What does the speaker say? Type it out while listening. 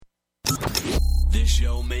This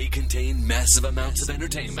show may contain massive amounts of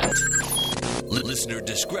entertainment. Listener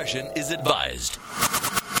discretion is advised.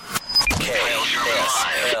 Kyle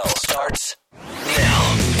Sherman starts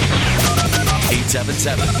now.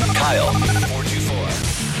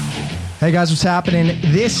 877-KYLE-424. Hey guys, what's happening?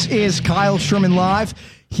 This is Kyle Sherman Live,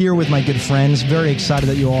 here with my good friends. Very excited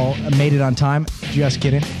that you all made it on time. Just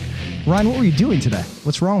kidding. Ryan, what were you doing today?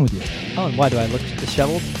 What's wrong with you? Oh, and why do I look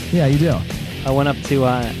disheveled? Yeah, you do. I went up to... You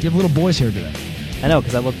have little boys here today. I know,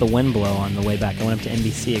 because I let the wind blow on the way back. I went up to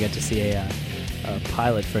NBC. I got to see a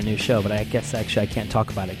pilot for a new show, but I guess actually I can't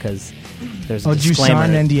talk about it because there's a disclaimer. Did you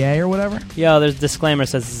sign an NDA or whatever? Yeah, there's a disclaimer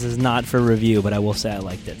that says this is not for review, but I will say I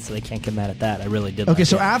liked it, so they can't get mad at that. I really did. Okay, like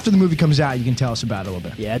so it. after the movie comes out, you can tell us about it a little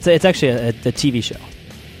bit. Yeah, it's actually a TV show.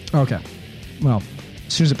 Okay. Well,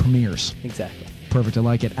 as soon as it premieres. Exactly. Perfect, I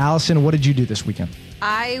like it. Allison, what did you do this weekend?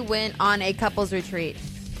 I went on a couples retreat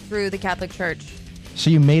through the Catholic Church.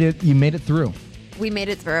 So you made it through. We made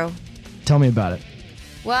it through. Tell me about it.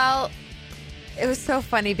 Well, it was so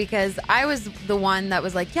funny because I was the one that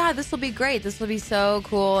was like, yeah, this will be great. This will be so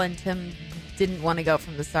cool. And Tim didn't want to go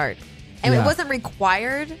from the start. And It wasn't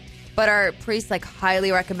required, but our priest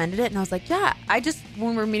highly recommended it. And I was like, yeah,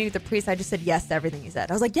 when we were meeting with the priest, I just said yes to everything he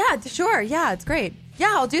said. I was like, yeah, sure. Yeah, it's great.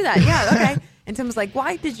 Yeah, I'll do that. Yeah, okay. And Tim was like,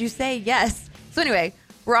 why did you say yes? So anyway,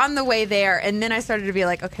 we're on the way there. And then I started to be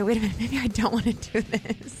like, okay, wait a minute. Maybe I don't want to do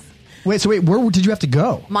this. Wait, where did you have to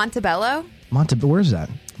go? Montebello. Where's that?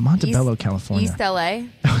 Montebello, California. East LA.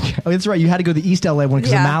 Okay. Oh, that's right. You had to go to the East LA one because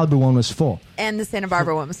the Malibu one was full. And the Santa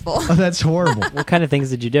Barbara one was full. Oh, that's horrible. What kind of things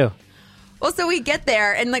did you do? Well, so we get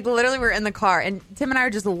there and literally we're in the car and Tim and I are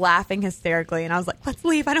just laughing hysterically. And I was like, let's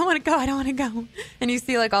leave. I don't want to go. I don't want to go. And you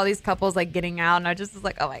see all these couples getting out. And I just was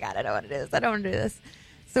like, oh my God, I don't want to do this. I don't want to do this.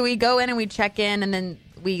 So we go in and we check in and then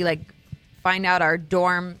we find out our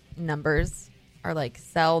dorm numbers, our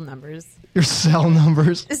cell numbers. Your cell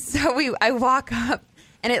numbers. So I walk up,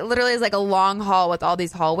 and it literally is a long hall with all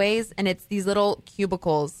these hallways, and it's these little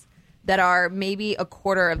cubicles that are maybe a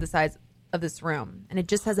quarter of the size of this room, and it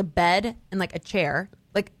just has a bed and a chair,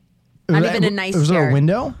 not even a nice chair. Was there a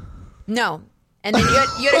window? No. And then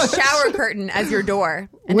you had a shower curtain as your door,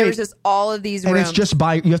 and there was just all of these rooms. And it's just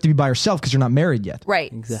you have to be by yourself because you're not married yet.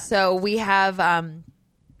 Right. Exactly. So we have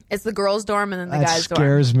it's the girls' dorm and then the guys' dorm. That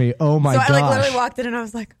scares me. Oh my gosh. So I literally walked in and I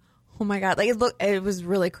was like, oh my God. It was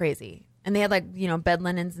really crazy. And they had bed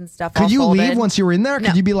linens and stuff. Could you folded. leave once you were in there? No.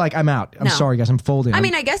 Could you be like, I'm out. I'm sorry, guys. I'm folding. I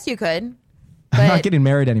mean, I guess you could. I'm not getting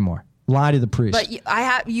married anymore. Lie to the priest. But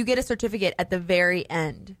you get a certificate at the very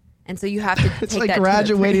end. And so you have to it's take that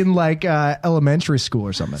graduating elementary school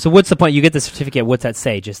or something. So what's the point? You get the certificate. What's that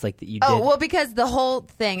say? Just that you did? Oh, well, because the whole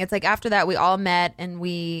thing, it's after that we all met and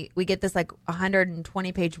we get this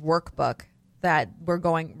 120-page workbook that we're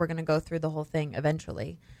going to go through the whole thing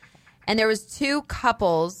eventually. And there was 2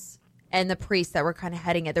 couples and the priest that were kind of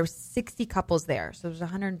heading it. There were 60 couples there, so there was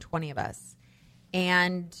 120 of us.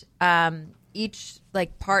 And each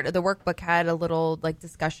part of the workbook had a little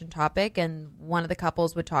discussion topic, and one of the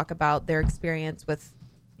couples would talk about their experience with,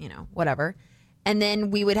 whatever. And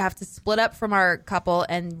then we would have to split up from our couple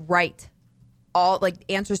and write all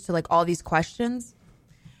answers to all these questions.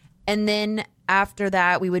 And then after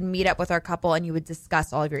that, we would meet up with our couple and you would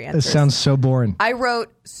discuss all of your answers. This sounds so boring. I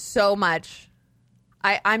wrote so much.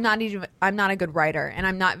 I'm not a good writer and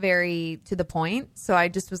I'm not very to the point. So I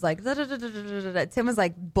just was Tim was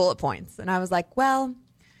bullet points. And I was like, well,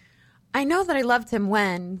 I know that I loved him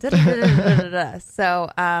when. So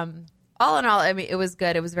all in all, I mean, it was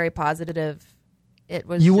good. It was very positive. It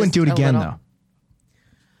was. You wouldn't do it again, though.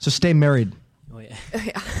 So stay married. Oh, yeah.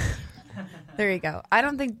 There you go. I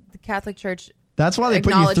don't think the Catholic Church. That's why they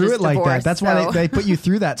put you through it like divorce, that. That's why they put you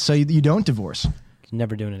through that so you don't divorce.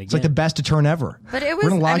 Never doing it again. It's the best deturn ever. But it was.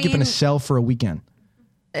 We're gonna lock you up in a cell for a weekend.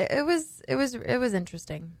 It was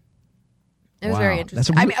interesting. It was very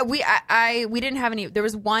interesting. We didn't have any. There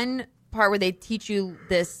was one part where they teach you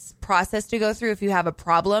this process to go through if you have a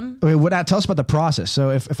problem. Okay, tell us about the process. So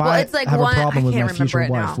if I have a problem with my future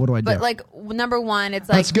wife, what do I do? But number one, it's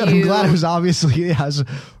that's good. I'm glad it was obviously has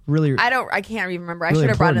really. I can't even remember. Really I should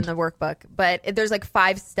have brought it in the workbook, but there's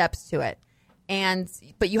 5 steps to it.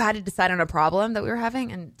 But you had to decide on a problem that we were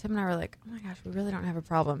having, and Tim and I were like, "Oh my gosh, we really don't have a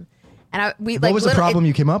problem." And what was the problem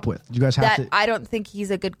you came up with? Did you guys have to? I don't think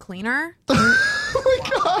he's a good cleaner. Oh my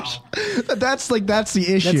gosh, that's the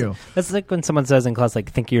issue. That's like when someone says in class,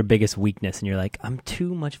 think of your biggest weakness, and you're like, I'm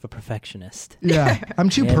too much of a perfectionist. Yeah, I'm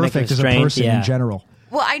too perfect as a person in general.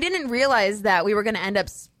 Well, I didn't realize that we were going to end up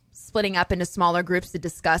splitting up into smaller groups to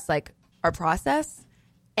discuss our process,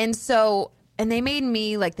 and they made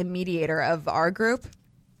me the mediator of our group.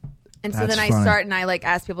 And so then I start and I like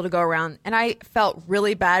ask people to go around, and I felt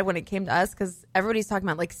really bad when it came to us because everybody's talking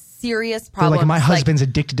about like serious problems. They're like, my husband's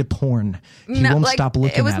addicted to porn. He won't stop looking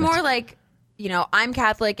at it. It was more like, you know, I'm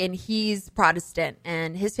Catholic and he's Protestant,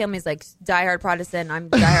 and his family's like diehard Protestant. I'm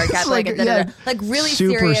diehard Catholic, and like really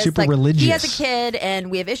serious. Super like religious. he has a kid, and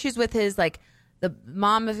we have issues with his like the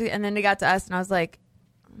mom. And then they got to us, and I was like,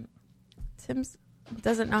 Tim's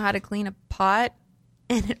doesn't know how to clean a pot.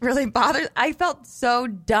 And it really bothered. I felt so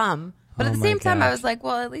dumb, but at the same time, I was like,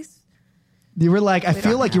 "Well, at least you were like." I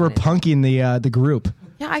feel like you were punking the group.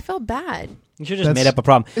 Yeah, I felt bad. You should have just made up a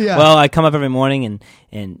problem. Yeah. Well, I come up every morning,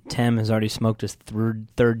 and Tim has already smoked his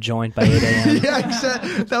third joint by 8 a.m. Yeah,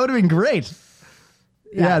 exactly. That would have been great.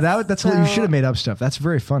 Yes. Yeah, that's what you should have made up stuff. That's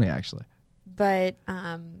very funny, actually. But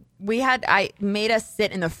I made us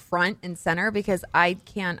sit in the front and center because I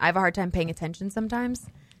have a hard time paying attention sometimes.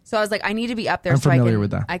 So I was like, I need to be up there so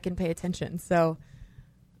I can pay attention. So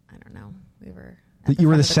I don't know. You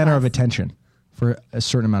were the center of attention for a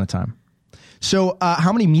certain amount of time. So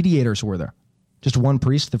how many mediators were there? Just one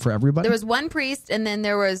priest for everybody? There was one priest, and then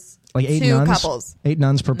there was like 8 two nuns? couples. 8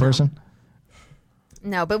 nuns per person?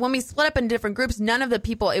 No, but when we split up in different groups, none of the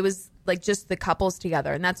people, it was like just the couples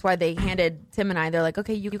together. And that's why they handed Tim and I, they're like,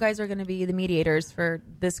 okay, you guys are going to be the mediators for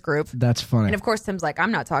this group. That's funny. And of course, Tim's like,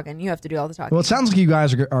 I'm not talking. You have to do all the talking. Well, it sounds like you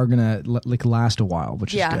guys are going to like last a while,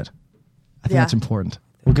 which is good. I think that's important.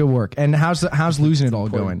 Well, good work. And how's losing it all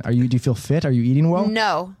going? Do you feel fit? Are you eating well?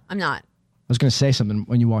 No, I'm not. I was going to say something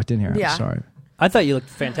when you walked in here. Yeah. I'm sorry. I thought you looked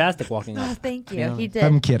fantastic walking up. Oh, thank you. He did.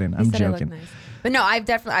 I'm kidding. I'm joking. Nice. But no,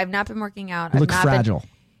 I've not been working out. You look fragile.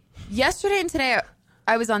 Yesterday and today,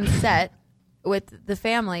 I was on set with the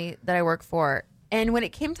family that I work for, and when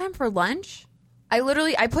it came time for lunch,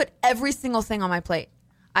 I put every single thing on my plate.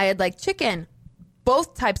 I had like chicken,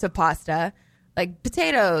 both types of pasta, like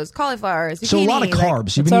potatoes, cauliflower, zucchini. So a lot of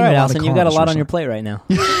carbs. You've been eating a lot Allison. of carbs. You've got a lot on your plate right now.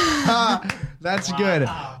 That's good.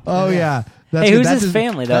 Oh yeah. That's hey, good. who's his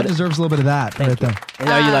family though? That deserves a little bit of that right there.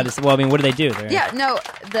 Are you allowed to say? Well, I mean, what do they do?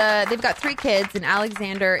 They've got 3 kids, and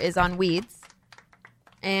Alexander is on Weeds.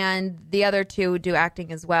 And the other 2 do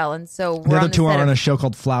acting as well. And so we're the other 2 are on a show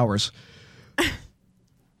called Flowers.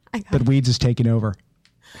 But Weeds is taking over.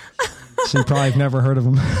 So you probably have never heard of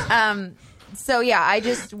them. So yeah, I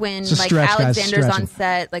just when Alexander's on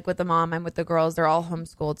set, like with the mom, I'm with the girls. They're all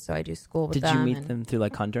homeschooled, so I do school with them. Did you meet them through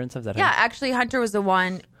like Hunter and stuff? Actually, Hunter was the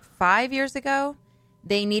one 5 years ago.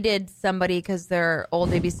 They needed somebody because their old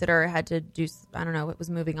babysitter had to do, I don't know, it was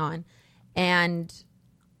moving on. And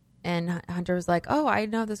Hunter was like, oh, I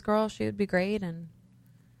know this girl. She would be great. And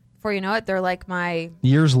before you know it, they're like my...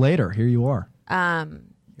 Years later, here you are.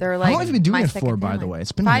 They're like how long have you been doing it for, by the way?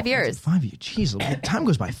 It's been 5 years. 5 years. Jeez, time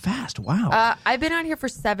goes by fast. Wow. I've been out here for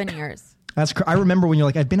 7 years. I remember when you're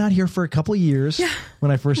like, I've been out here for a couple of years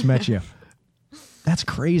when I first met you. That's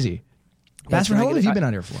crazy. How long have you been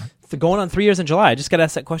out here for? It's going on 3 years in July. I just got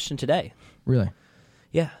asked that question today. Really?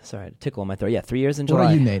 Yeah. Sorry, I had a tickle in my throat. Yeah, 3 years in July. What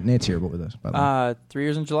about you, Nate? Nate's here with us, by the way. 3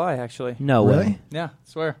 years in July, actually. No way. Yeah, I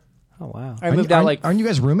swear. Oh, wow. I moved out aren't you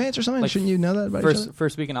guys roommates or something? Shouldn't you know that about each other?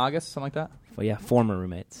 First week in August, something like that? Well, yeah, former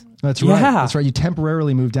roommates. That's right. Yeah. That's right. You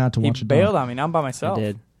temporarily moved out to watch it. He bailed on me. Now I'm by myself. I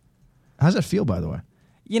did. How does it feel, by the way?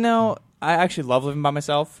 You know, I actually love living by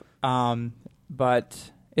myself.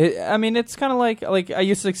 But it's kind of like I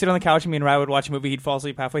used to sit on the couch and me and Ryan would watch a movie. He'd fall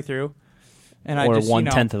asleep halfway through, and or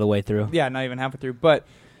 1/10 of the way through. Yeah, not even halfway through. But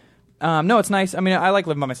no, it's nice. I mean, I like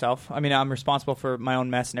living by myself. I mean, I'm responsible for my own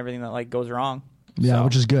mess and everything that like goes wrong. Yeah, so.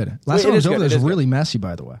 Which is good. Last time I was over there, it was really messy,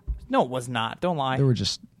 by the way. No, it was not. Don't lie. There were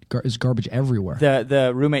just garbage everywhere.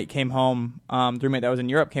 The roommate came home. The roommate that was in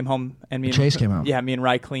Europe came home, and Chase came home. Yeah, me and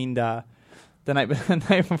Rye cleaned the night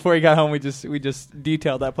before he got home. We just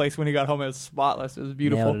detailed that place when he got home. It was spotless. It was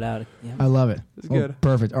beautiful. Nailed it out. Yeah. I love it. It's good.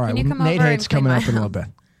 Perfect. All right, Nate Hate's coming up in a little bit.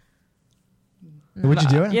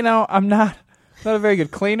 What'd you do? You know, I'm not a very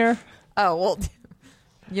good cleaner. Oh well.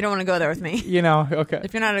 You don't want to go there with me. You know, okay.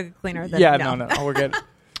 If you're not a good cleaner, then no, we're good.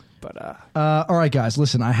 But all right, guys,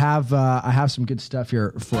 listen. I have some good stuff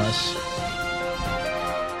here for us.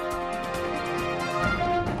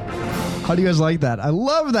 How do you guys like that? I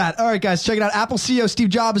love that. All right, guys, check it out. Apple CEO Steve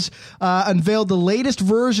Jobs unveiled the latest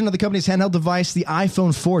version of the company's handheld device, the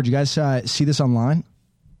iPhone 4. Did you guys see this online?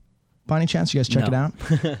 By any chance, you guys check it out?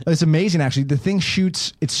 It's amazing, actually. The thing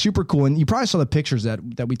shoots, it's super cool. And you probably saw the pictures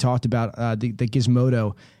that we talked about, the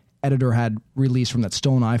Gizmodo editor had released from that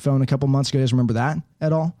stolen iPhone a couple months ago. You guys remember that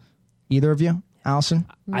at all? Either of you? Allison?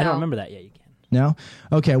 No. I don't remember that yet. You can. No?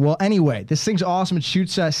 Okay, well, anyway, this thing's awesome. It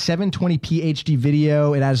shoots 720p HD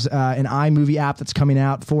video. It has an iMovie app that's coming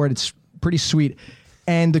out for it. It's pretty sweet.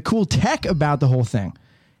 And the cool tech about the whole thing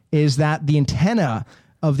is that the antenna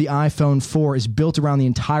of the iPhone 4 is built around the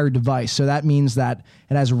entire device. So that means that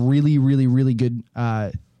it has really, really, really good,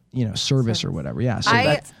 service or whatever. Yeah.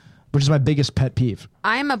 So which is my biggest pet peeve.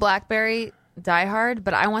 I'm a BlackBerry diehard,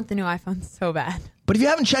 but I want the new iPhone so bad. But if you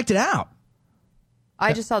haven't checked it out,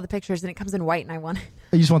 I just saw the pictures and it comes in white, and I want it.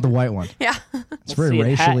 you just want the white one. Yeah. It's very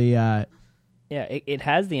racially. It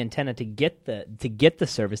has the antenna to get the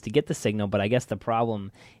service, to get the signal, but I guess the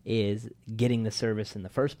problem is getting the service in the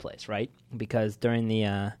first place, right? Because during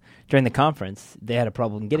the conference, they had a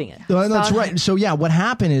problem getting it. No, that's right. So what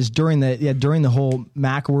happened is during the whole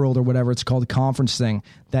Macworld or whatever it's called, the conference thing,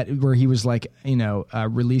 where he was like,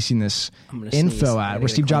 releasing this info out where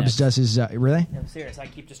Steve Jobs does his really. I'm serious. I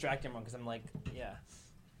keep distracting him because I'm like,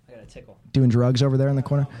 I got a tickle. Doing drugs over there in the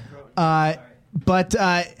corner. But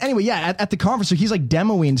anyway, at the conference, so he's like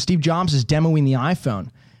Steve Jobs is demoing the iPhone.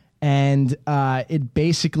 And it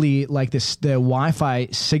basically, like the Wi-Fi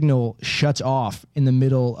signal shuts off in the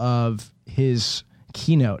middle of his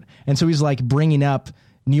keynote. And so he's like bringing up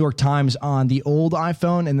New York Times on the old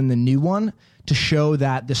iPhone and then the new one to show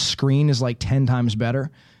that the screen is like 10 times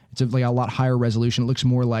better. It's like a lot higher resolution. It looks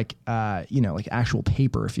more like, like actual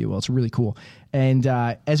paper, if you will. It's really cool. And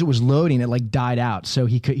as it was loading, it like died out. So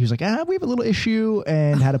he was like, we have a little issue,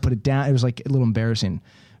 and had to put it down. It was like a little embarrassing.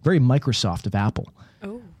 Very Microsoft of Apple.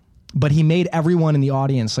 Oh. But he made everyone in the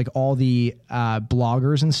audience, like all the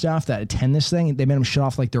bloggers and stuff that attend this thing, they made them shut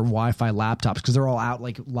off like their Wi-Fi laptops because they're all out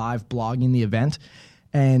like live blogging the event.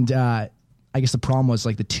 And I guess the problem was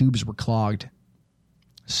like the tubes were clogged.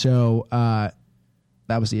 So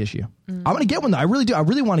that was the issue. I'm going to get one though. I really do. I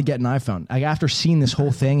really want to get an iPhone. Like, after seeing this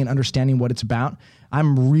whole thing and understanding what it's about,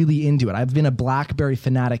 I'm really into it. I've been a BlackBerry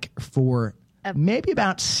fanatic for maybe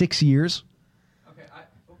about 6 years.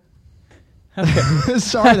 Okay.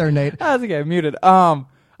 Sorry there, Nate. That's okay. I'm muted. I've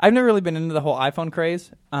never really been into the whole iPhone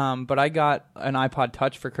craze, but I got an iPod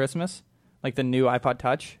Touch for Christmas, like the new iPod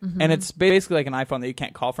Touch, and it's basically like an iPhone that you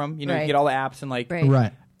can't call from. You get all the apps and like,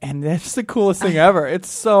 right. And that's the coolest thing ever. It's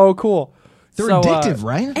so cool. They're addictive,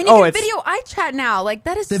 right? And you can video iChat now. Like,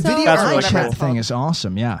 that is the so video iChat thing is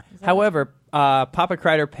awesome. Yeah. However, Papa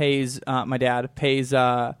Kreider pays my dad pays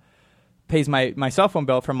my cell phone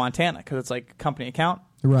bill from Montana because it's like a company account.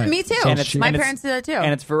 Right. Me too. My parents do that too.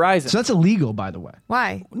 And it's Verizon. So that's illegal, by the way.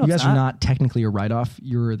 Why? No, you guys are not technically a write-off.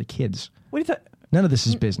 You're the kids. What are you talking? None of this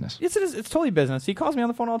is business. Yes, it is. It's totally business. He calls me on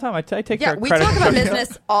the phone all the time. I take care of credit. Yeah, we talk about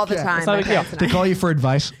business all the time. It's not a big deal. They call you for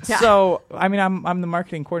advice. Yeah. So, I mean, I'm the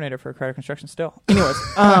marketing coordinator for Credit Construction still. Anyways,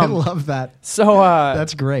 I love that. So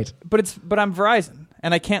that's great. But I'm Verizon,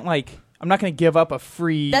 and I can't I'm not going to give up a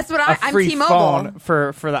free. That's what I'm free T-Mobile phone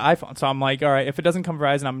for the iPhone. So I'm like, all right, if it doesn't come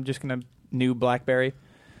Verizon, I'm just going to new BlackBerry.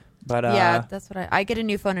 But yeah, that's what I get a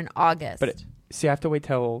new phone in August. But I have to wait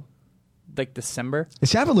till like December.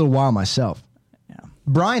 See, I have a little while myself. Yeah.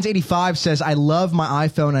 Brian's 85 says, I love my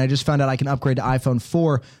iPhone, and I just found out I can upgrade to iPhone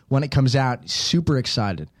 4 when it comes out. Super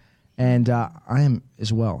excited. And I am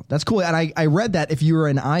as well. That's cool. And I read that if you're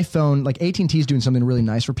an iPhone, like AT&T is doing something really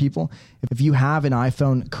nice for people. If you have an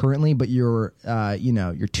iPhone currently, but your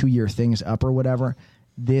 2-year thing is up or whatever,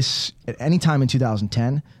 at any time in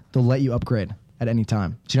 2010, they'll let you upgrade at any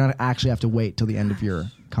time. So you don't actually have to wait till the end of your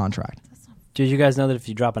contract. Did you guys know that if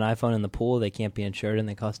you drop an iPhone in the pool, they can't be insured and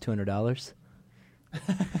they cost $200?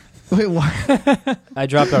 Wait, what? I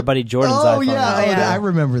dropped our buddy Jordan's iPhone. Oh, yeah. I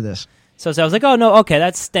remember this. So I was like, oh, no, okay,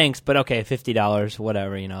 that stinks, but okay, $50,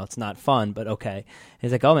 whatever, it's not fun, but okay.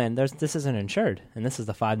 He's like, oh, man, this isn't insured, and this is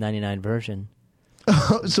the $5.99 version.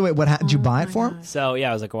 So wait, did you buy it for him? So,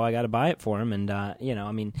 yeah, I was like, well, I got to buy it for him, and,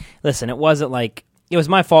 listen, it wasn't like, it was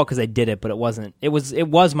my fault because I did it, but it wasn't, it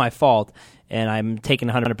was my fault, and I'm taking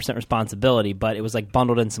 100% responsibility, but it was like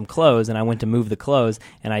bundled in some clothes, and I went to move the clothes,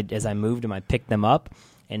 and as I moved them, I picked them up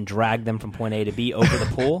and dragged them from point A to B over the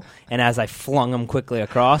pool, and as I flung them quickly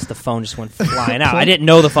across, the phone just went flying out. I didn't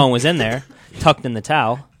know the phone was in there, tucked in the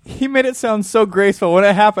towel. He made it sound so graceful. When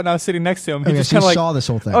it happened, I was sitting next to him. He just kind of saw this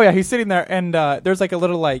whole thing. Oh yeah, he's sitting there, and there's like a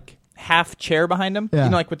little like half chair behind him. Yeah.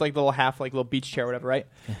 Like with like little half like little beach chair or whatever, right?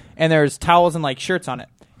 Yeah. And there's towels and like shirts on it,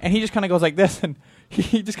 and he just kind of goes like this, and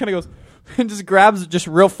he just kind of goes and just grabs it just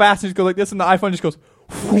real fast and just goes like this, and the iPhone just goes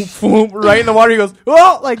whoop, whoop, right in the water. He goes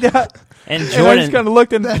oh like that. And Jordan, I just kind of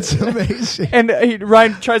looked, and that's amazing. And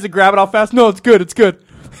Ryan tries to grab it all fast. No, it's good. It's good.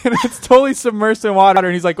 And it's totally submersed in water.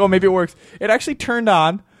 And he's like, "Oh, maybe it works." It actually turned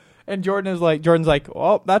on. And Jordan's like,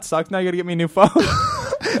 "Oh, that sucks. Now you got to get me a new phone."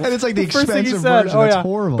 And it's like the First thing he expensive said. version. Oh, That's yeah.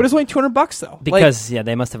 horrible. But it's only $200 though. Because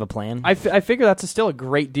they must have a plan. I figure that's still a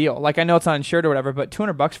great deal. Like I know it's not insured or whatever, but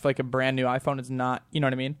 $200 for like a brand new iPhone is not. You know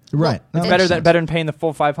what I mean? Right. It's better than paying the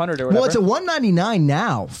full $500 or whatever. Well, it's at $199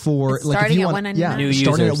 now for It's like starting if you at want, $199. yeah, New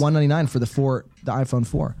starting users. at $199 for the iPhone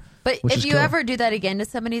 4. But which if is you cool. ever do that again to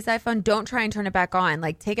somebody's iPhone, don't try and turn it back on.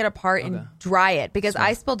 Like take it apart and dry it because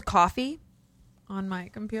I spilled coffee on my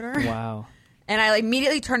computer. Wow. And I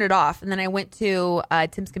immediately turned it off. And then I went to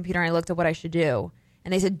Tim's computer and I looked at what I should do.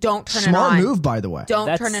 And they said, don't turn it on. Smart move, by the way. Don't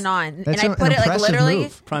That's- turn it on. that's And I an put it like impressive literally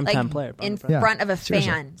move. Prime-time player. in Prime-time. front of a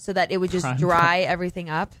Seriously. fan so that it would just dry everything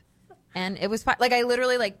up. And it was fine. Like I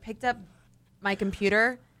literally like picked up my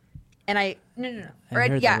computer and I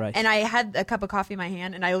heard the rice. and I had a cup of coffee in my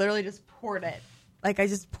hand and I literally just poured it. Like I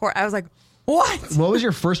just poured. I was like, what? What was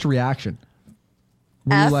your first reaction?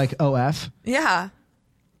 Were you F? like, oh, F? Yeah.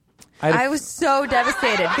 I was so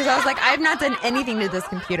devastated because I was like, I've not done anything to this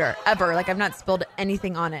computer ever. Like I've not spilled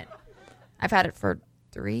anything on it. I've had it for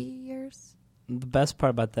 3 years. The best part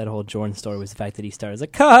about that whole Jordan story was the fact that he started as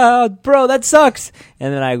like, oh, bro, that sucks.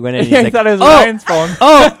 And then I went in and he's He like, thought it was oh, Ryan's phone.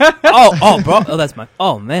 bro. Oh, that's my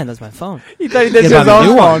phone. He thought he did Get his my own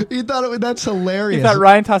new phone. You thought that's hilarious. He thought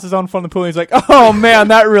Ryan tossed his own phone in the pool. And he's like, "Oh man,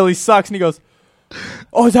 that really sucks." And he goes,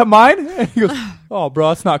 "Oh, is that mine?" And he goes, "Oh, bro,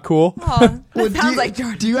 that's not cool." Oh, that Well, do sounds you- like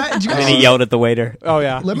Jordan. Do you guys, And then he yelled at the waiter. Oh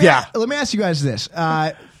yeah, let me ask you guys this.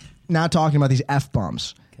 Now talking about these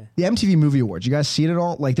F-bombs. The MTV Movie Awards. You guys see it at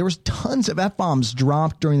all? Like there was tons of F-bombs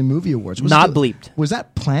dropped during the movie awards. Was Not it- bleeped. Was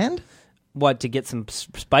that planned? What, to get some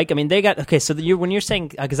spike? I mean, they got, okay, so when you're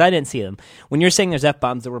saying, because I didn't see them, when you're saying there's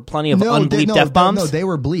F-bombs, there were plenty of unbleeped F-bombs? No, they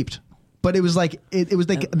were bleeped. But it was like, it was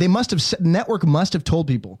like, they must have, network must have told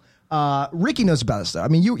people. Ricky knows about this though. I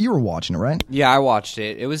mean, you were watching it, right? Yeah, I watched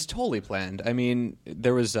it. It was totally planned. I mean,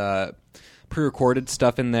 there was pre-recorded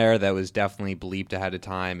stuff in there that was definitely bleeped ahead of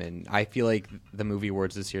time, and I feel like the movie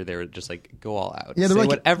awards this year, they were just like, go all out. Yeah, they're Say like,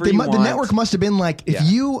 whatever you want. the network must have been like, if Yeah.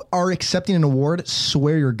 you are accepting an award,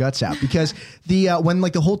 swear your guts out. Because when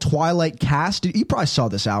like the whole Twilight cast, you probably saw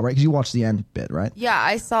this out, right? Because you watched the end bit, right? Yeah,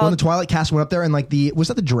 I saw. When the Twilight cast went up there and like was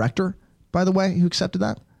that the director, by the way, who accepted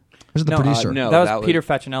that? Or was it the producer? no. that was that Peter was-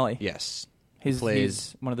 Facinelli. Yes. He's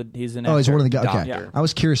plays- one of the. He's an. Oh, he's actor. one of the guys. Okay, Doctor. I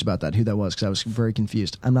was curious about that, who that was, because I was very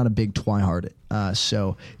confused. I'm not a big Twihard,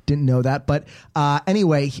 so didn't know that. But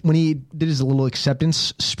anyway, when he did his little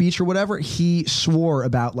acceptance speech or whatever, he swore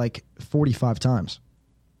about like 45 times.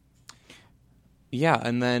 Yeah,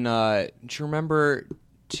 and then do you remember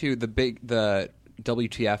too the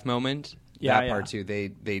WTF moment? Yeah, that yeah. part too.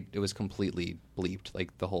 It was completely bleeped,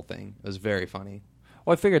 like the whole thing. It was very funny.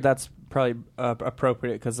 Well, I figured that's probably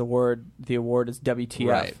appropriate because the award is WTF.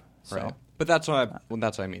 Right. So. Right. But that's what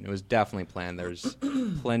I mean. It was definitely planned. There's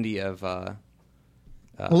plenty of. Well,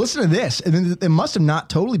 listen to this. And then it must have not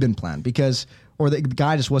totally been planned or the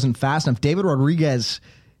guy just wasn't fast enough. David Rodriguez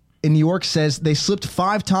in New York says they slipped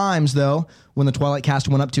 5 times, though, when the Twilight cast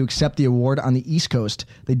went up to accept the award on the East Coast.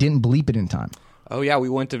 They didn't bleep it in time. Oh yeah, we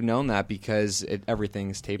wouldn't have known that because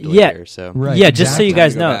everything's taped away Yeah. here. So Right. Yeah, just so you Time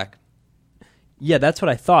guys to go know. back. Yeah, that's what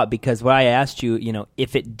I thought, because when I asked you,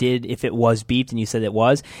 if it was beeped, and you said it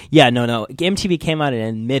was. Yeah, no. MTV came out and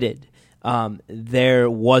admitted there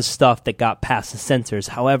was stuff that got past the censors.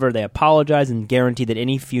 However, they apologized and guaranteed that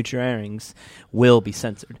any future airings will be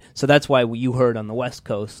censored. So that's why you heard on the West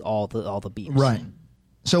Coast all the beeps. Right.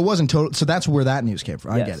 So it wasn't total. So that's where that news came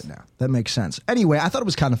from. I Yes. get it now. That makes sense. Anyway, I thought it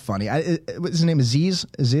was kind of funny. His name is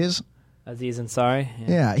Aziz. Aziz Ansari.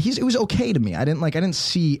 Yeah, it was okay to me. I didn't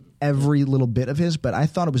see every little bit of his, but I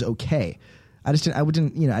thought it was okay. I didn't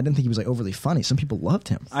think he was like overly funny. Some people loved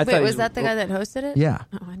him. I Wait, thought was he's- that the guy that hosted it? Yeah.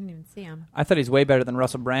 Oh, I didn't even see him. I thought he's way better than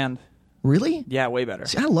Russell Brand. Really? Yeah, way better.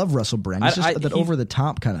 See, I love Russell Brand. It's just that he- over the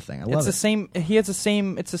top kind of thing. I love It's the it. same. He has the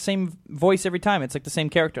same. It's the same voice every time. It's like the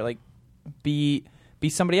same character. Like be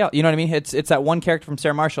somebody else. You know what I mean? It's that one character from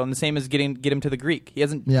Sarah Marshall, and the same as get him to the Greek. He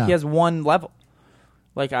hasn't. Yeah. He has one level.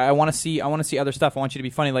 Like I want to see other stuff. I want you to be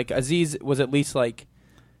funny. Like Aziz was at least like,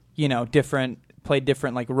 played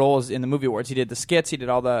different like roles in the movie awards. He did the skits. He did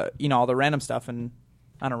all the all the random stuff. And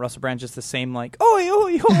I don't know, Russell Brand's just the same like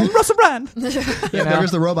oi Russell Brand. Yeah,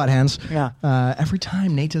 there's the robot hands. Yeah. Every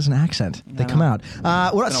time Nate does an accent, they come out. What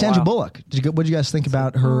about been a Sandra while. Bullock? What did you guys think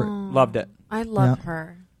about her? Loved it. I love Yeah.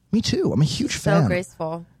 her. Me too. I'm a huge So fan.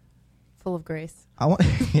 graceful, full of grace. I want.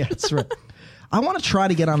 Yeah, that's right. I want to try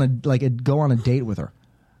to get on go on a date with her.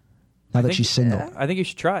 Now that she's single, I think you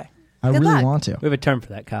should try. I Good really luck. want to. We have a term for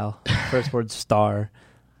that, Kyle. First word star,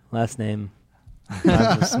 last name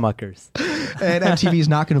Smuckers. And MTV is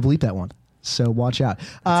not going to bleep that one, so watch out.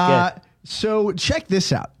 So check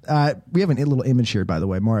this out. We have a little image here, by the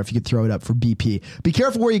way. Maura, if you could throw it up for BP. Be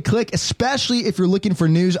careful where you click, especially if you're looking for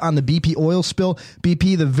news on the BP oil spill.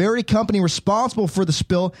 BP, the very company responsible for the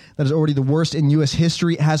spill that is already the worst in U.S.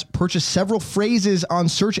 history, has purchased several phrases on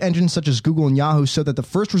search engines such as Google and Yahoo so that the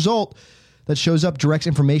first result that shows up directs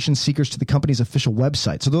information seekers to the company's official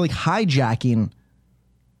website. So they're like hijacking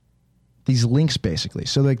these links, basically.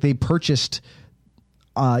 So like they purchased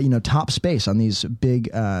top space on these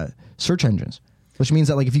big search engines, which means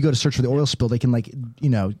that like if you go to search for the oil spill, they can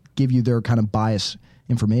give you their kind of bias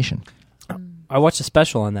information. I watched a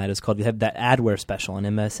special on that. It's called, they have that adware special on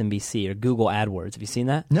MSNBC or Google AdWords. Have you seen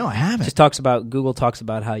that? No, I haven't. Google talks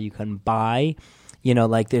about how you can buy,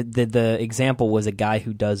 like the example was a guy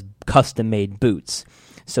who does custom made boots.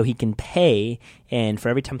 So he can pay, and for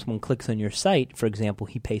every time someone clicks on your site, for example,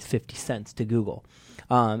 he pays 50 cents to Google.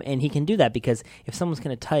 And he can do that because if someone's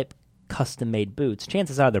going to type custom-made boots,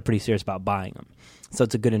 chances are they're pretty serious about buying them. So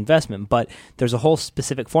it's a good investment. But there's a whole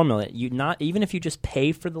specific formula. Even if you just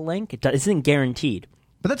pay for the link, it isn't guaranteed.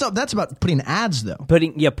 But that's about putting ads, though.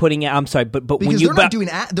 I'm sorry, but because when you they're not doing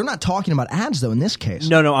they're not talking about ads, though. In this case,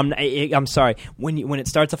 no, I'm sorry. When it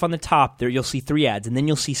starts off on the top, there you'll see 3 ads, and then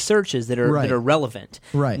you'll see searches that are relevant.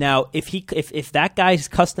 Right now, if that guy's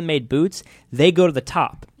custom made boots, they go to the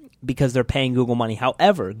top, because they're paying Google money.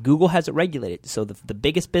 However, Google has it regulated, so the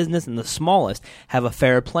biggest business and the smallest have a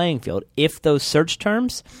fair playing field. If those search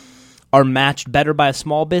terms are matched better by a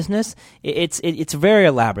small business, it's very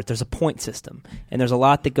elaborate. There's a point system, and there's a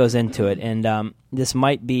lot that goes into it. And this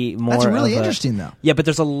might be more. That's really interesting, though. Yeah, but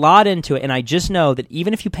there's a lot into it, and I just know that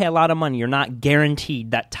even if you pay a lot of money, you're not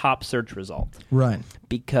guaranteed that top search result, right?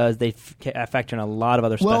 Because they factor in a lot of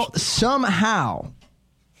other. Well, somehow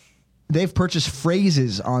they've purchased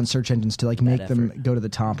phrases on search engines to make them go to the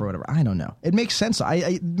top or whatever. I don't know. It makes sense.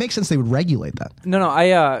 It makes sense they would regulate that. No.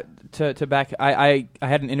 I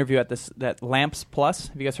had an interview at that Lamps Plus.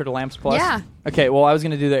 Have you guys heard of Lamps Plus? Yeah. Okay. Well, I was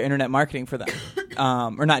going to do their internet marketing for them,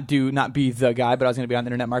 or not be the guy, but I was going to be on the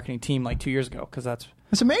internet marketing team like 2 years ago because that's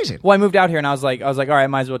amazing. Well, I moved out here and I was like, all right, I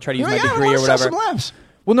might as well try to use my degree or whatever. Some lamps.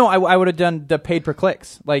 Well, no, I would have done the paid per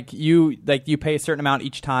clicks. Like you pay a certain amount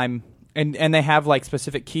each time. And they have like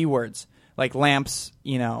specific keywords like lamps,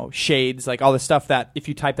 shades, like all the stuff that if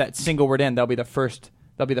you type that single word in, they'll be the first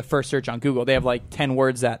search on Google. They have like 10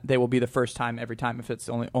 words that they will be the first time every time if it's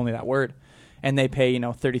only that word. And they pay,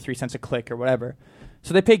 33 cents a click or whatever.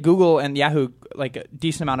 So they pay Google and Yahoo like a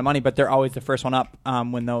decent amount of money, but they're always the first one up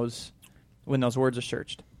when those words are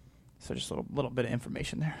searched. So just a little bit of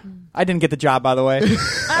information there. I didn't get the job, by the way.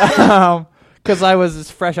 Because I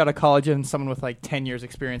was fresh out of college and someone with like 10 years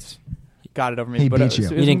experience got it over me. He beat you.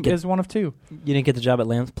 It was one of two. You didn't get the job at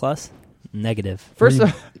Lamps Plus? Negative. First,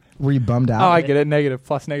 were you bummed out? Oh, I get it. Negative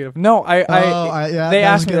plus negative. No, they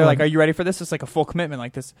asked me. They're like, "Are you ready for this? It's like a full commitment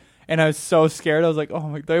like this." And I was so scared. I was like, "Oh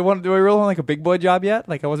my! Do I really want like a big boy job yet?"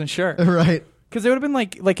 Like I wasn't sure. Right. Because it would have been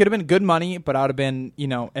like it'd have been good money, but I would have been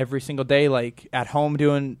every single day like at home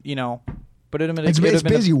doing But it'd have been it's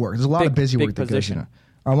busy work. There's a lot of busy work that goes in.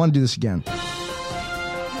 I want to do this again.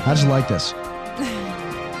 I just like this.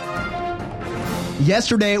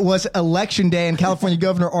 Yesterday was Election Day, and California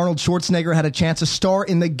Governor Arnold Schwarzenegger had a chance to star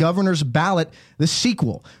in The Governor's Ballot, the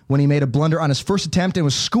sequel, when he made a blunder on his first attempt and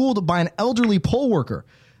was schooled by an elderly poll worker.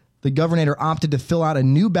 The governor opted to fill out a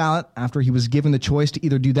new ballot after he was given the choice to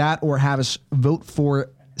either do that or have his vote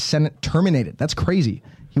for Senate terminated. That's crazy.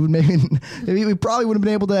 He probably wouldn't have been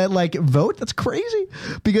able to vote. That's crazy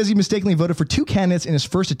because he mistakenly voted for 2 candidates in his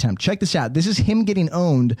first attempt. Check this out. This is him getting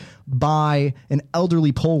owned by an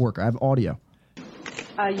elderly poll worker. I have audio.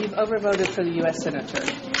 You've overvoted for the U.S. Senator,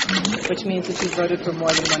 which means that you've voted for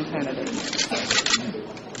more than one candidate.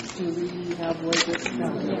 Do we have voices?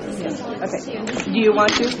 No. Yes. Okay. Do you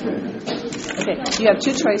want to? Okay. You have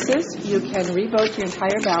 2 choices. You can re-vote your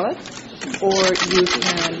entire ballot, or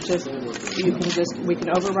we can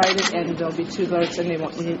override it, and there'll be 2 votes, and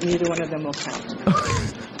neither one of them will count.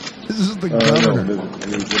 This is the governor. No,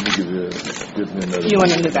 you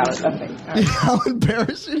want a new ballot? Okay. All right. How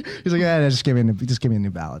embarrassing! He's like, just give me a new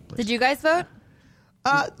ballot, please. Did you guys vote?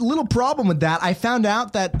 Little problem with that. I found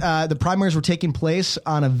out that the primaries were taking place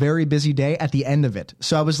on a very busy day at the end of it.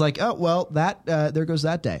 So I was like, oh well, there goes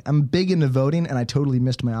that day. I'm big into voting, and I totally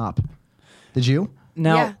missed my op. Did you?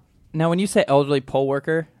 Now, when you say elderly poll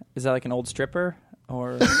worker, is that like an old stripper?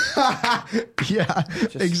 Or yeah,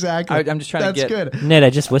 exactly. I'm just trying to get. That's good. Nate, I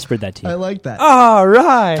just whispered that to you. I like that. All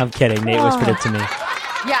right. I'm kidding. Nate whispered it to me.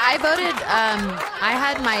 Yeah, I voted. I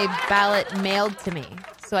had my ballot mailed to me,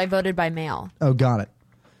 so I voted by mail. Oh, got it.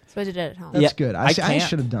 So I did it at home. That's good. I can't.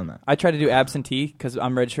 should have done that. I tried to do absentee because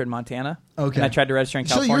I'm registered in Montana. Okay. And I tried to register in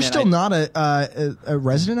So California. you're still not a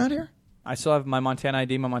resident out here? I still have my Montana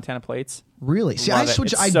ID, my Montana plates. Really? See, Love I it.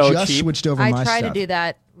 switched. It's I so just cheap. switched over I my tried stuff. to do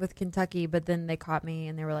that with Kentucky, but then they caught me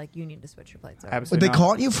and they were like, "You need to switch your plates over." Absolutely. But they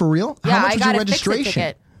caught you for real? Yeah, How much I was got your a fix-it registration?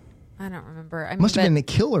 ticket. I don't remember. I mean, Must have but been a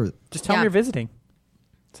killer. Just tell me Yeah. you're visiting.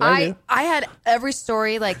 That's what I do. I had every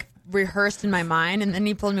story like rehearsed in my mind, and then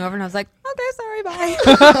he pulled me over, and I was like, "Okay, sorry, bye."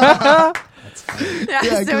 That's funny. Yeah,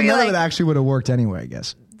 so because we, none like, of it actually would have worked anyway, I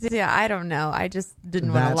guess. yeah, I don't know. I just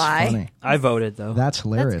didn't want to That's lie. funny. I voted though. That's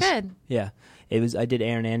hilarious. That's good. Yeah, it was. I did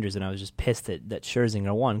Aaron Andrews, and I was just pissed that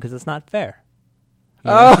Scherzinger won because it's not fair. You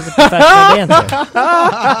know, this is a professional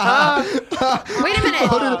dancer. Wait a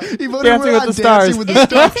minute. He voted Dancing with the Stars. With Is the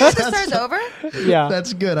Dancing with the Stars over? Yeah.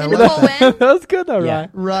 That's good. I Did love Nicole that. win? That was good though, Yeah. Ryan.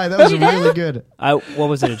 Right, that was really good. What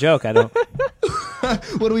was it a joke? I don't.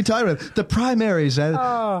 What are we talking about? The primaries.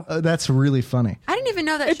 That's really funny. I didn't even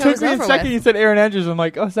know that It show took was me a over second. with. You said Aaron Andrews. I'm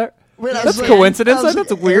like, oh, is that? Wait, I That's was a like- coincidence. I was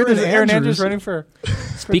That's like, weird. Is Aaron Aaron Andrews. Andrews running for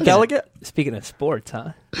Speaking delegate? Speaking of sports,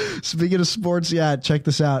 huh? Speaking of sports, yeah, check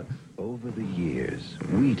this out. Over the years,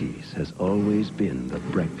 Wheaties has always been the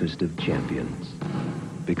breakfast of champions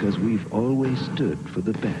because we've always stood for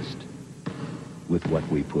the best with what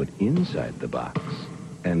we put inside the box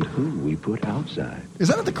and who we put outside. Is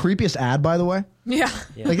that not the creepiest ad, by the way? Yeah.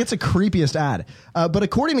 Like, it's a creepiest ad. But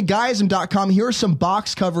according to Guyism.com, here are some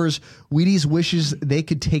box covers Wheaties wishes they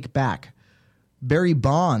could take back. Barry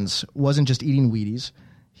Bonds wasn't just eating Wheaties.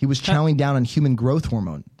 He was chowing down on human growth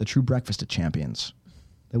hormone, the true breakfast of champions.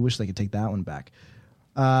 They wish they could take that one back.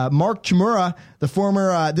 Mark Chmura,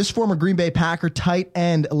 this former Green Bay Packer tight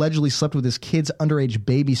end, allegedly slept with his kid's underage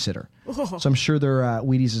babysitter. So I'm sure their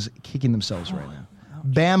Wheaties is kicking themselves right now.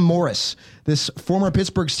 Bam Morris, this former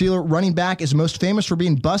Pittsburgh Steeler running back, is most famous for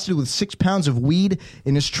being busted with 6 pounds of weed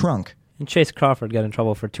in his trunk. And Chase Crawford got in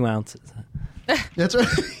trouble for 2 ounces. That's right.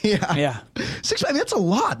 Yeah. Yeah. 6. I mean, that's a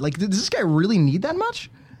lot. Like, does this guy really need that much?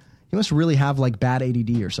 He must really have like bad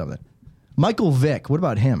ADD or something. Michael Vick, what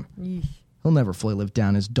about him? He'll never fully live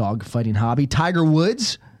down his dog fighting hobby. Tiger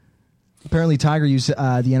Woods. Apparently, Tiger used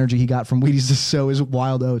the energy he got from Wheaties to sow his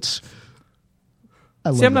wild oats.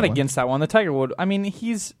 See, I'm not against that one. The Tiger Wood. I mean,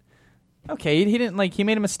 he's okay. He didn't like. He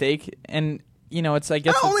made a mistake, and you know, it's I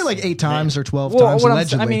guess Only it's, like 8 times or 12 well, times what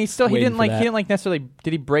allegedly. I mean, he Waiting didn't for like. that. He didn't like necessarily.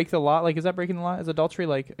 Did he break the law? Like, is that breaking the law? Is adultery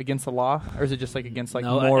like against the law, or is it just like against like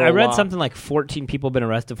No, moral I read law? something like 14 people have been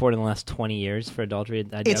arrested for it in the last 20 years for adultery.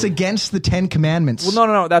 It's against the 10 Commandments. Well,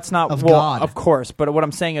 no, that's not. Of well, God. of course. But what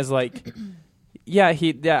I'm saying is like, yeah,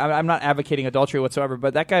 I'm not advocating adultery whatsoever.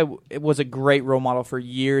 But that guy was a great role model for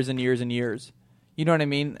years and years and years. You know what I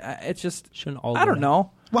mean? It's just Shouldn't all I do don't that.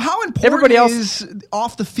 Well, know. how important Everybody else- is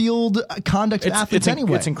off the field conduct of athletes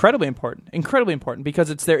anyway? It's incredibly important. Incredibly important because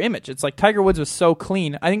it's their image. It's like Tiger Woods was so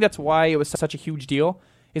clean. I think that's why it was such a huge deal,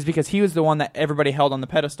 is because he was the one that everybody held on the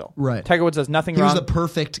pedestal. Right. Tiger Woods does nothing He wrong. was the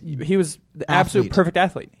perfect. He was the absolute athlete. perfect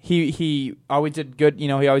athlete. He always did good. You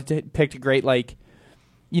know, he always picked a great, like,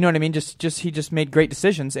 you know what I mean? He just made great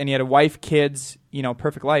decisions, and he had a wife, kids, you know,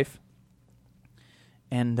 perfect life.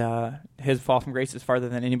 And his fall from grace is farther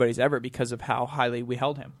than anybody's ever because of how highly we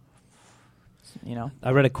held him. You know,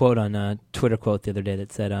 I read a quote on a Twitter quote the other day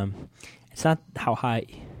that said, "It's not how high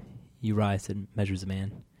you rise that measures a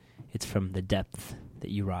man; it's from the depth that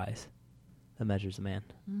you rise that measures a man."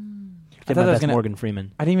 I Get thought my that was best gonna- Morgan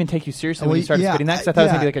Freeman. I didn't even take you seriously Well, when you started yeah, spitting that 'cause I thought it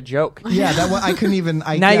was gonna be like a joke. Yeah, that one, I couldn't even.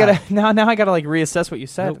 Now yeah. I gotta like reassess what you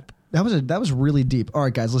said. Nope. That was really deep. All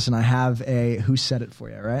right, guys, listen. I have a who said it for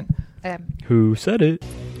you. All right. Who said it?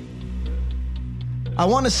 I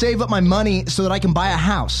want to save up my money so that I can buy a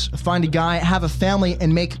house, find a guy, have a family,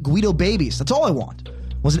 and make Guido babies. That's all I want.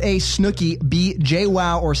 Was it A, Snooki, B,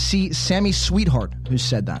 JWoww, or C, Sammy Sweetheart? Who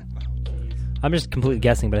said that? I'm just completely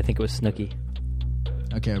guessing, but I think it was Snooki.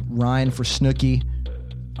 Okay, Ryan for Snooki.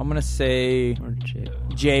 I'm gonna say Or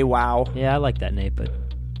Jay Wow. Yeah, I like that, Nate, but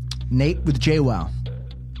Nate with JWoww.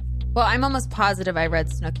 Well, I'm almost positive I read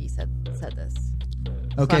Snooki said this.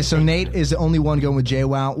 Okay, I'm so thinking. Nate is the only one going with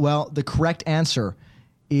JWoww. Well, the correct answer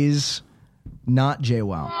is not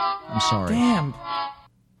JWoww. I'm sorry. Damn.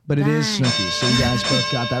 But it is Dang. Snooki, so you guys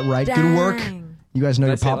both got that right. Good work. Dang. You guys know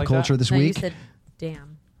Did I your say it pop like culture that? this No, week. you said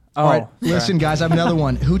damn. Oh, All right, sorry. listen, guys, I have another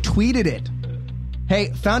one. Who tweeted it?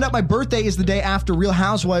 Hey, found out my birthday is the day after Real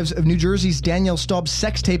Housewives of New Jersey's Danielle Staub's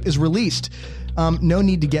sex tape is released. No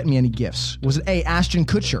need to get me any gifts. Was it A, Ashton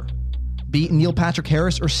Kutcher, B, Neil Patrick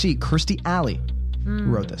Harris, or C, Kirstie Alley? Who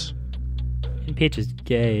wrote this? MPH is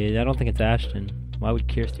gay. I don't think it's Ashton. Why would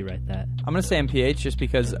Kirstie write that? I'm gonna say MPH just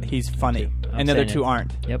because he's funny, I'm and the other saying two it.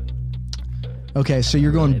 aren't. Yep. Okay, so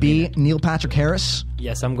you're going B, Neil Patrick Harris,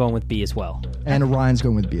 Yes, I'm going with B as well. and Ryan's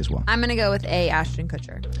going with B as well. I'm gonna go with A, Ashton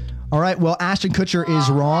Kutcher. All right, well, Ashton Kutcher is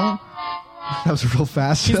wrong. That was real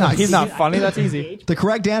fast. He's not funny. That's easy. The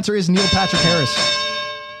correct answer is Neil Patrick Harris.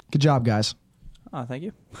 Good job, guys. Oh, thank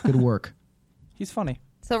you. Good work. He's funny.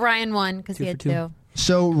 So Ryan won because he had two.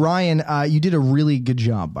 So, Ryan, you did a really good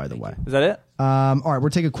job, by the way. Is that it? All right, we'll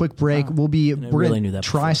take a quick break. We're really going knew to that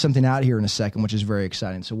try before. something out here in a second, which is very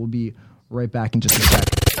exciting. So we'll be right back in just a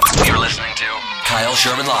second. You're listening to Kyle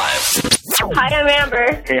Sherman Live. Hi, I'm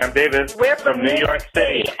Amber. Hey, I'm David. We're from New York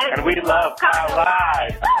City, and we love Kyle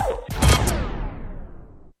Live.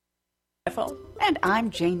 And I'm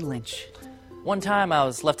Jane Lynch. One time I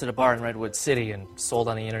was left at a bar in Redwood City and sold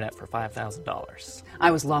on the internet for $5,000.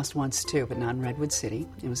 I was lost once too, but not in Redwood City.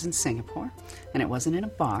 It was in Singapore, and it wasn't in a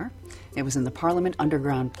bar. It was in the Parliament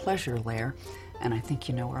Underground Pleasure Lair, and I think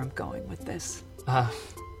you know where I'm going with this.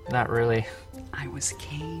 Not really. I was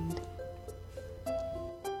caned.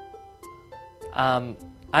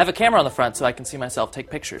 I have a camera on the front so I can see myself take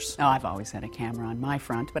pictures. Oh, I've always had a camera on my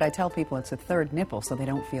front, but I tell people it's a third nipple so they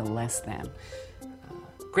don't feel less than.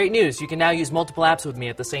 Great news, you can now use multiple apps with me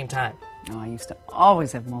at the same time. Oh, I used to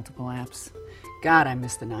always have multiple apps. God, I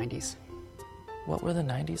miss the 90s. What were the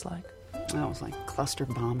 90s like? Oh, it was like cluster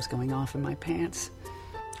bombs going off in my pants.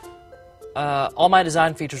 All my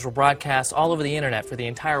design features were broadcast all over the internet for the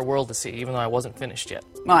entire world to see, even though I wasn't finished yet.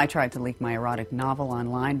 Well, I tried to leak my erotic novel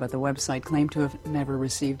online, but the website claimed to have never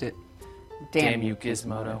received it. Damn you,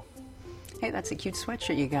 Gizmodo. Hey, that's a cute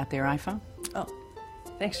sweatshirt you got there, iPhone. Oh,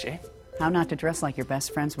 thanks, Jay. How not to dress like your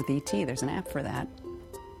best friends with E.T. There's an app for that.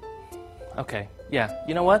 Okay, yeah,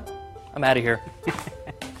 you know what? I'm out of here.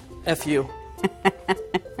 F you.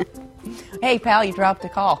 Hey, pal, you dropped a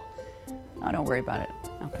call. Oh, don't worry about it.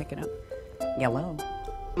 I'll pick it up. Hello.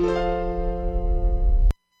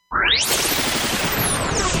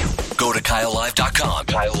 Go to KyleLive.com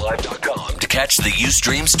to catch the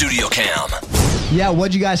Ustream Studio Cam. Yeah,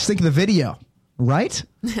 what'd you guys think of the video? Right?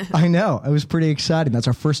 I know. It was pretty exciting. That's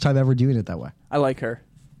our first time ever doing it that way. I like her.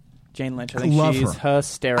 Jane Lynch. I think Love she's her.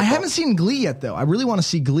 hysterical. I haven't seen Glee yet, though. I really want to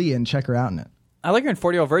see Glee and check her out in it. I like her in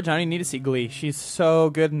 40 Year Old Virgin. I don't even need to see Glee. She's so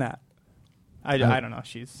good in that. I don't know.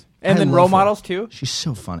 She's and I then love role her. models too. She's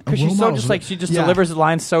so funny. Because she's so just like she just delivers the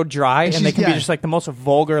lines so dry, and they can be just like the most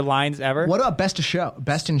vulgar lines ever. What about Best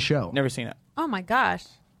in Show? Never seen it. Oh my gosh,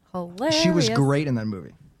 hilarious! She was great in that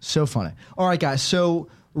movie. So funny. All right, guys. So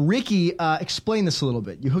Ricky, explain this a little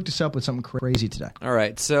bit. You hooked us up with something crazy today. All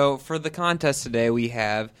right, so for the contest today, we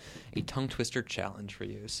have a tongue twister challenge for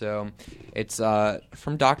you. So it's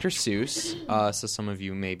from Dr. Seuss, so some of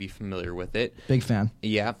you may be familiar with it. Big fan.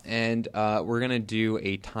 Yeah, and we're going to do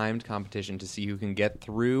a timed competition to see who can get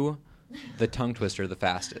through the tongue twister the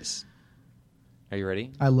fastest. Are you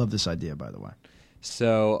ready? I love this idea, by the way.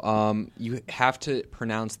 So you have to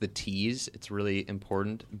pronounce the T's. It's really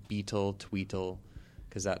important. Beetle, tweetle,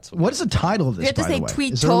 because that's what is the title of this, You have to by say the way?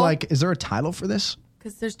 tweetle. Is there a title for this?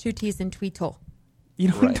 Because there's two T's in tweetle. You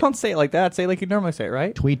don't say it like that. Say it like you normally say it,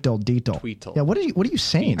 right? Tweetle, deetle. Tweetle. Yeah, what are you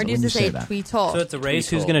saying? Or do you when just say that? tweetle? So it's a race. Tweetle.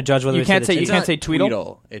 Who's going to judge whether You we can't say the you tits? can't say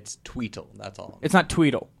tweedle. It's tweetle. That's all. It's not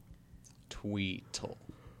tweedle. Tweetle.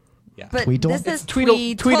 Yeah. But Tweetle? this is Tweedle.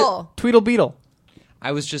 tweetle. Tweedle beetle.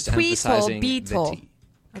 I was just Tweetle, emphasizing beetle. the T.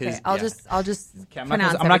 Okay, I'll just Okay, I'm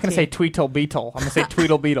pronounce not going to say every T. tweetle beetle. I'm going to say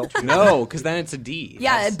tweedle beetle. No, because then it's a D.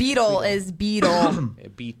 Yeah, That's a beetle is beetle. a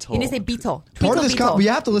beetle. You need to say beetle. Part of Tweetle, this, beetle. we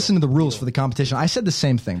have to listen to the rules for the competition. I said the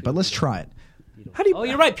same thing, but let's try it. How do you? Oh,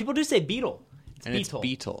 you're right. People do say beetle. It's and beetle. it's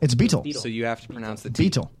beetle. It's beetle. So you have to pronounce the T.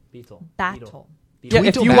 Beetle. Beetle. Battle. Yeah,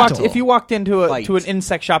 if Tweetle you battle. walked into Fight. an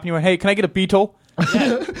insect shop and you went, "Hey, can I get a beetle?"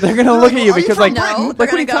 They're gonna look at you Are you because from like, Britain? No, like they're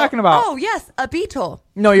what are you gonna go, talking about? Oh yes, a beetle.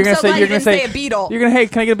 No, you're I'm gonna so say glad you're you gonna didn't say a beetle. You're gonna, hey,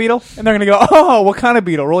 can I get a beetle? And they're gonna go, oh, what kind of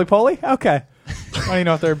beetle? Roly poly? Okay. I don't even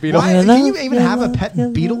know if they're a beetle. Why, can you even have a pet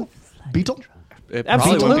beetle? Beetle? It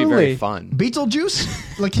probably wouldn't be very Absolutely. fun.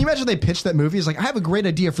 Beetlejuice? Like, can you imagine if they pitched that movie? It's like, I have a great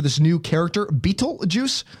idea for this new character,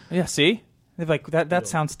 Beetlejuice. Yeah, see? They're like, that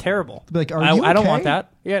sounds terrible. Be like, are I you don't okay? want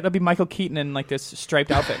that. Yeah, that'd be Michael Keaton in like this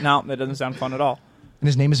striped outfit. No, that doesn't sound fun at all. And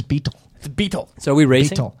his name is Beetle. It's Beetle. So are we racing?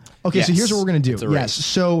 Beetle. Okay, so Yes. here's what we're going to do. It's a Yes. race.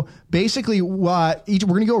 So basically, we're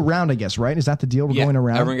going to go around, I guess, right? Is that the deal? We're Yeah, going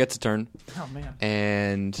around? everyone gets a turn. Oh man.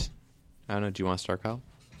 And I don't know. Do you want to start, Kyle?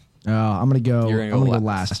 I'm going to go. You're gonna I'm go going to go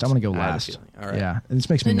last. last. I'm going to go I had a last. feeling. All right. Yeah, and this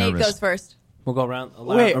makes me So Nate nervous. goes first. We'll go around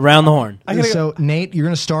Wait. around the horn. I gotta So Nate, you're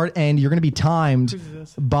going to start, and you're going to be timed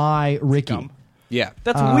by Ricky. Dumb. Yeah.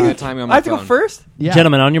 That's I weird. had timing on I my have to go phone. first? Yeah.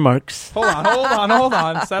 Gentlemen, on your marks. Hold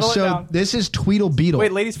on. Settle it So down. this is Tweedle Beetle.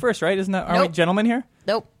 Wait, ladies first, right? Isn't that aren't we Nope. gentlemen here?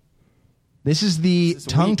 Nope. This is the This is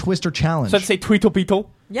tongue weak. twister challenge. So I'd say tweetle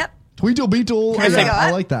beetle. Yep. Tweedle Beetle.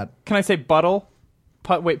 I like that. Can I say puddle?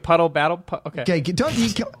 Puddle battle? Okay. Okay, don't you...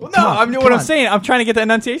 I'm saying, I'm trying to get the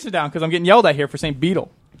enunciation down because I'm getting yelled at here for saying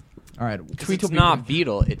beetle. All right. It's not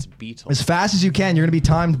beetle, it's beetle. As fast as you can. You're going to be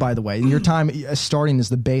timed, by the way. Your time starting is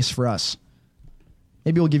the base for us.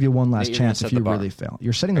 Maybe we'll give you one last chance if you really fail.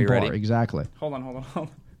 You're setting the bar. Ready? Exactly. Hold on.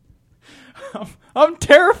 I'm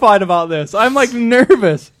terrified about this. I'm like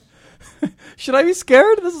nervous. Should I be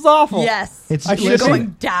scared? This is awful. Yes. It's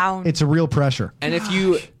going down. It's a real pressure. And if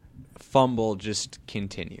you fumble, just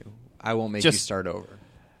continue. I won't make you start over.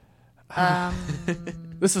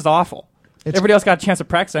 This is awful. Everybody else got a chance to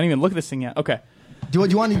practice. I didn't even look at this thing yet. Okay. Do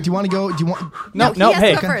you want to go? Do you want? No.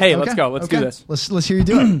 Hey, let's go. Let's do this. Let's hear you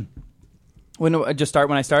do it. When I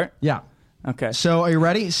start? Yeah. Okay. So are you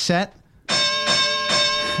ready? Set.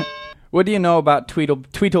 What do you know about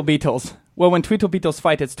Tweedle Beetles? Well, when Tweedle Beetles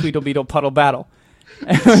fight, it's Tweedle Beetle Puddle Battle.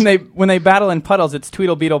 And when they battle in puddles, it's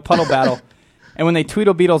Tweedle Beetle Puddle Battle. And when they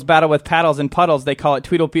Tweedle Beetles battle with paddles and puddles, they call it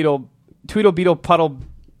Tweedle Beetle Battle Puddle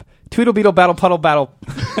Battle.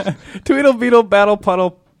 Tweedle Beetle Battle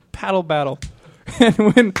Puddle Paddle Battle. And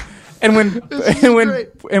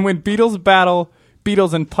when beetles battle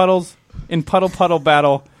beetles and puddles in puddle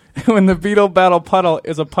battle, when the beetle battle puddle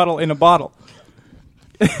is a puddle in a bottle.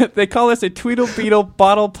 They call this a Tweedle Beetle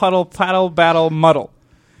Bottle Puddle Paddle Battle Muddle.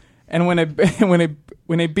 And when a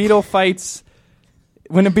beetle fight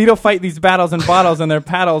these battles and bottles and their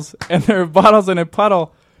paddles and their bottles in a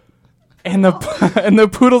puddle, and the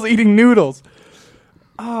poodle's eating noodles.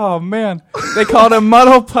 Oh man, they call it a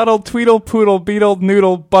muddle puddle Tweedle Poodle Beetle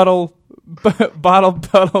Noodle Bottle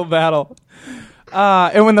Puddle Battle.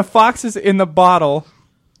 And when the fox is in the bottle,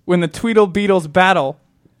 when the Tweedle Beetles battle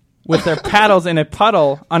with their paddles in a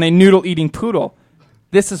puddle on a noodle-eating poodle,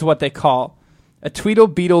 this is what they call a Tweedle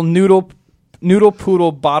Beetle Noodle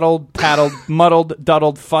Poodle Bottled Paddled Muddled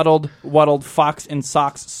Duddled Fuddled Wuddled Fox in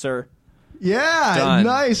Socks, sir. Yeah, Done.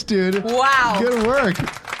 Nice, dude. Wow. Good work.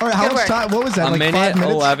 All right, how much time? What was that? A like minute, 5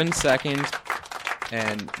 minutes? 11 seconds,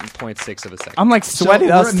 and 0.6 of a second. I'm like sweating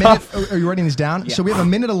So out we're a stuff. minute, are you writing these down? Yeah. So we have a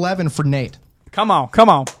minute 11 for Nate. Come on.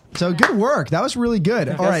 So good work. That was really good.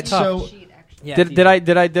 All right, tough. so Did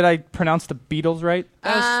I pronounce the Beatles right?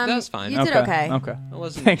 That was fine. You did okay. Okay.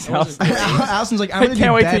 Thanks, Allison. Allison's like, I'm I gonna can't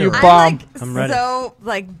do wait better. till you I'm bomb. I'm ready. so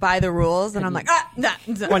by the rules, and I'm like,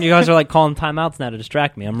 Come on, you guys are like calling timeouts now to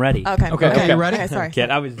distract me. I'm ready. Okay, you ready? Okay, sorry. Kid,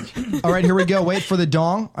 I was. All right, here we go. Wait for the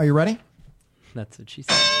dong. Are you ready? That's what she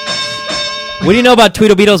said. What do you know about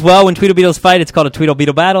Tweedle Beetles? Well, when Tweedle Beetles fight, it's called a Tweedle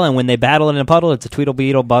Beetle battle, and when they battle in a puddle, it's a Tweedle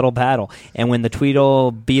Beetle Bottle Battle. And when the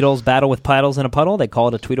Tweedle Beetles battle with paddles in a puddle, they call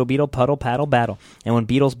it a Tweedle Beetle Puddle Paddle Battle. And when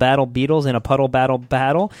beetles battle beetles in a puddle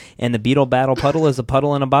battle, and the beetle battle puddle is a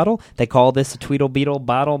puddle in a bottle, they call this a Tweedle Beetle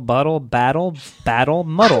Battle Muddle.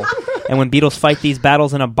 And when beetles fight these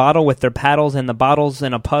battles in a bottle with their paddles and the bottles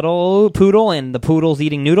in a poodle, and the poodle's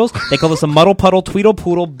eating noodles, they call this a Muddle Puddle Tweedle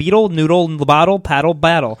Poodle Beetle Noodle Bottle Paddle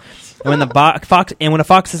Battle. And when a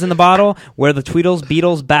fox is in the bottle, where the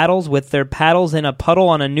beetles battles with their paddles in a puddle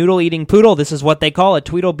on a noodle-eating poodle, this is what they call a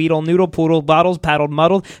Tweedle Beetle Noodle Poodle Bottles Paddled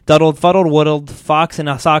Muddled Duddled Fuddled Wuddled Fox in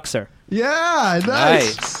a Soxer. Yeah,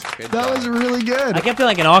 nice. That was really good. I kept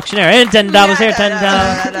feeling like an auctioneer. And $10 here,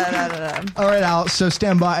 $10. All right, Al. So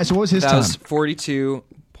stand by. So what was his time? That was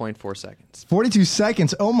 42.4 seconds. 42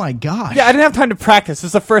 seconds. Oh my gosh. Yeah, I didn't have time to practice. This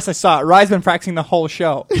is the first I saw it. Rye's been practicing the whole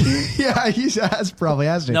show. Yeah, he has probably,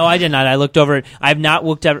 hasn't he? No, I did not. I looked over it. I have not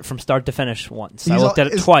looked at it from start to finish once. I looked at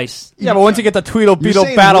it twice. Yeah, but once you get the Tweedle Beetle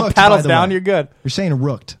battle rooked, paddles by the down, way. you're good. You're saying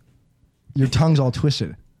rooked. Your tongue's all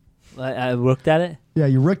twisted. I looked at it? Yeah,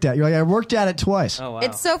 you rooked at it. You're like, I worked at it twice. Oh, wow.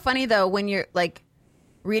 It's so funny though when you're like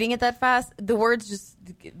reading it that fast, the words just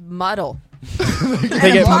muddle.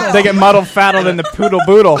 They get muddled, faddled in the poodle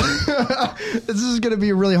boodle. This is going to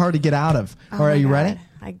be really hard to get out of. All right, are you ready?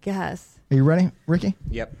 I guess. Are you ready, Ricky?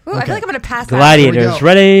 Yep. Ooh, I feel like I'm going to pass Gladiators, out.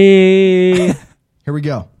 ready? Here we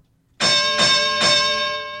go.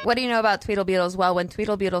 What do you know about Tweedle Beetles? Well, when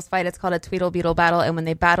Tweedle Beetles fight, it's called a Tweedle Beetle battle, and when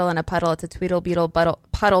they battle in a puddle, it's a Tweedle Beetle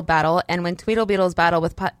Puddle Battle. And when Tweedle Beetles battle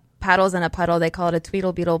with paddles in a puddle, they call it a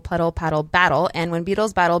Tweedle Beetle Puddle Paddle Battle. And when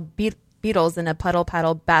beetles battle beetles in a puddle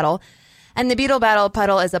paddle battle, and the beetle battle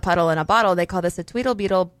puddle is a puddle in a bottle, they call this a Tweedle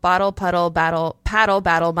Beetle Bottle Puddle Battle Paddle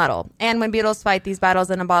Battle Muddle. And when beetles fight these battles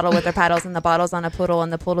in a bottle with their paddles and the bottles on a poodle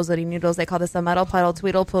and the poodle's eating noodles, they call this a Muddle Puddle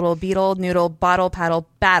Tweedle Poodle Beetle Noodle Bottle Paddle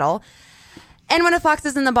Battle. And when a fox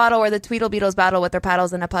is in the bottle where the Tweedle Beetles battle with their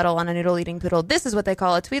paddles in a puddle on a noodle-eating poodle, this is what they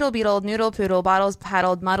call a Tweedle Beetle Noodle Poodle Bottles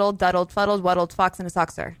Paddled Muddled Duddled Fuddled Wuddled Fox in a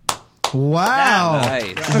Soxer. Wow.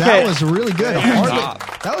 Nice. That was really good. job.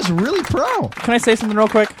 That was really pro. Can I say something real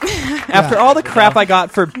quick? After all the crap I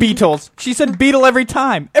got for Beatles, she said Beetle every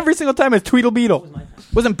time. Every single time it's Tweedle Beetle.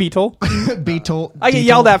 Wasn't Beetle. Beetle. I get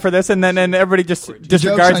yelled at for this, and then everybody just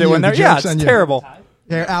disregards it when they're... Yeah, it's terrible.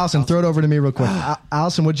 Here, Allison, throw it over to me real quick.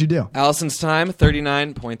 Allison, what'd you do? Allison's time,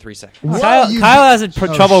 39.3 seconds. Kyle has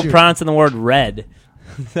trouble pronouncing the word red.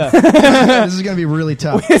 This is going to be really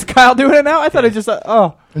tough. Is Kyle doing it now? I thought it just...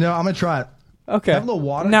 No, I'm going to try it. Okay. Have a little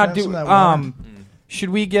water. Now, water? should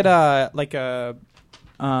we get water?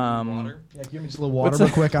 Yeah, give me just a little water real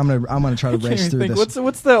quick. I'm gonna try to race through this.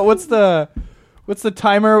 What's the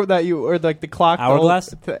timer that you or like the clock?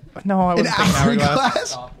 Hourglass? No, I wasn't thinking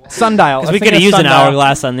hourglass. Hourglass? Sundial. Because we could have used an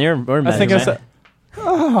hourglass on their measurement.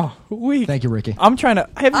 Weak. Thank you, Ricky. I'm trying to.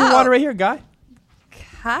 I have your water right here, guy.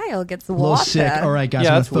 Kyle gets A little water. sick. All right, guys, Yeah,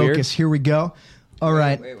 I'm that's gonna weird. focus. Here we go. All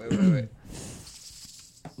right. Wait.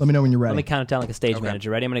 Let me know when you're ready. Let me count it down like a stage manager.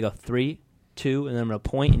 Ready? I'm going to go 3, 2, and then I'm going to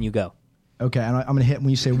point, and you go. Okay, and I'm gonna hit when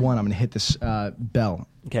you say 1. I'm gonna hit this bell.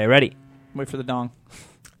 Okay, ready? Wait for the dong.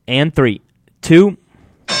 And 3, 2.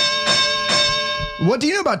 What do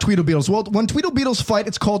you know about Tweedle Beetles? Well, when Tweedle Beetles fight,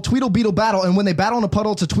 it's called Tweedle Beetle Battle, and when they battle in a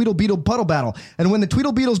puddle, it's a Tweedle Beetle Puddle Battle. And when the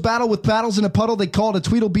Tweedle Beetles battle with paddles in a puddle, they call it a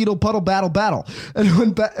Tweedle Beetle Puddle Battle. And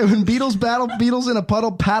when beetles battle beetles in a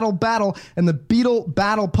puddle battle, and the beetle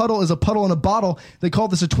battle puddle is a puddle in a bottle, they call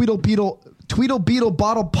this a Tweedle Beetle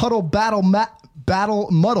Bottle Puddle Battle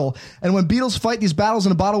muddle. And when beetles fight these battles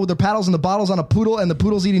in a bottle with their paddles and the bottles on a poodle, and the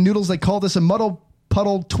poodle's eating noodles, they call this a muddle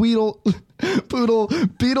puddle tweedle poodle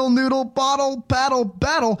beetle noodle bottle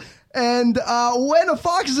battle. And when a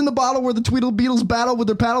fox is in the bottle where the Tweedle Beetles battle with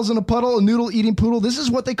their paddles in a puddle, a noodle eating poodle, this is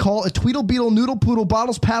what they call a Tweedle Beetle noodle poodle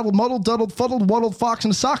bottles paddled muddled duddled fuddled waddled fox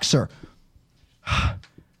in a sock, sir.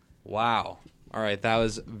 Wow. All right, that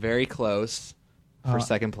was very close for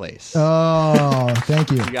second place. Oh,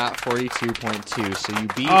 thank you. You got 42.2, so you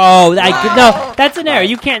beat... Oh, no, that's an error.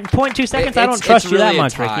 You can't 0.2 seconds. I don't trust you really that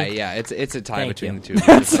much, a tie. Ricky. Yeah, it's a tie Thank between you. the two of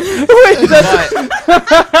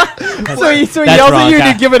you. So he yells wrong, at you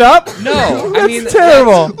Kyle. to give it up? No, That's I mean...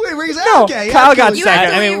 terrible. Wait, Ricky's No, okay. Kyle got You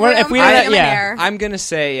second. have to leave if we room had for that- him in yeah. there. I'm going to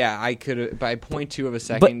say, I could... By 0.2 of a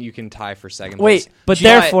second, you can tie for second Wait, place. but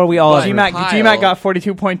therefore we all... GMAC got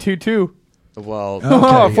 42.22. Well,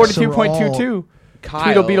 Oh, Okay, so 42.22. Kyle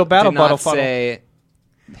Tweedle Beetle Battle did not Bottle Fuddle. say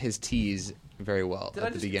his T's very well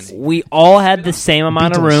at the beginning. We all had the same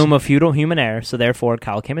amount of Beatles. room of feudal human error, so therefore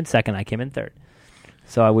Kyle came in second, I came in third.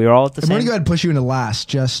 So we were all at the I'm going same... to go ahead and push you into last,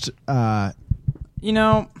 just You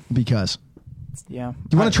know, because. yeah.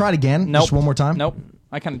 Do you want to try it again? Nope. Just one more time? Nope.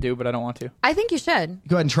 I kind of do, but I don't want to. I think you should.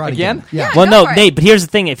 Go ahead and try it Again? again. Yeah. Well, go no, for it. Nate, but here's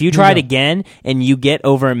the thing. If you try it go. again and you get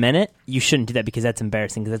over a minute, you shouldn't do that because that's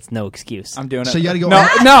embarrassing because that's no excuse. I'm doing it. So you gotta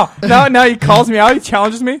go- No, he calls me out. He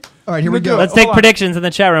challenges me. All right, here we go. Let's take predictions in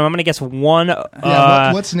the chat room. I'm going to guess one.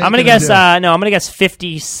 what's Nate I'm going to gonna guess, do? I'm going to guess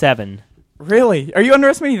 57. Really? Are you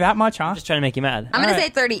underestimating me that much, huh? I'm just trying to make you mad. I'm going to say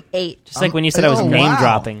 38. Just like when you said I was oh, name wow.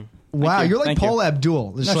 dropping. Wow, you. you're like Thank Paul you.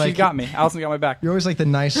 Abdul. Just No, like, she got me. Allison got my back. You're always like the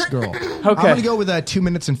nice girl. Okay. I'm going to go with 2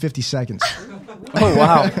 minutes and 50 seconds. Oh,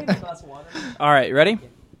 wow. All right, ready?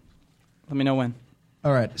 Let me know when.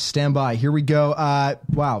 All right, stand by. Here we go.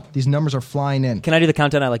 Wow, these numbers are flying in. Can I do the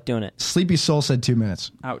countdown? I like doing it. Sleepy Soul said 2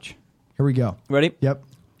 minutes. Ouch. Here we go. Ready? Yep.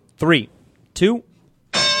 3, 2.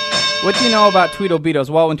 What do you know about Tweedle Beetles?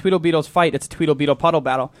 Well, when Tweedle Beetles fight, it's a Tweedle Beetle Puddle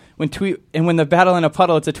Battle. When the battle in a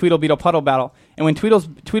puddle, it's a Tweedle Beetle Puddle Battle. And when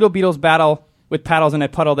Tweedle Beetles battle with paddles in a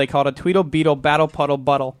puddle, they call it a Tweedle Beetle Battle Puddle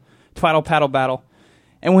Buttle. Twaddle Paddle Battle.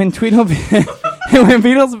 And when when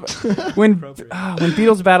Beetles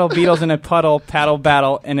battle beetles in a puddle paddle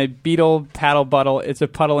battle and a beetle paddle buttle, it's a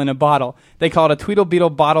puddle in a bottle. They call it a Tweedle Beetle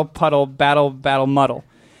Bottle Puddle Battle Muddle.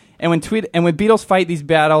 And when beetles fight these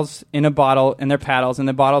battles in a bottle and their paddles and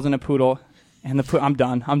the bottles in a poodle and I'm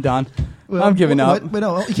done. Well, I'm giving up. But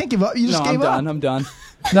no, you can't give up. You just gave up. I'm done.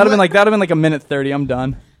 That'd have been like a minute 30. I'm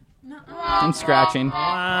done. I'm scratching.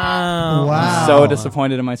 Wow. Wow. I'm so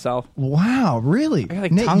disappointed in myself. Wow, really? got,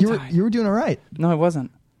 like, Nate, tongue-tied. you were doing all right. No, I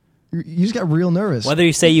wasn't. You just got real nervous. Whether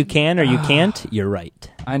you say you can or you can't, you're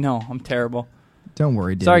right. I know. I'm terrible. Don't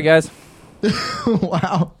worry, dude. Sorry, guys.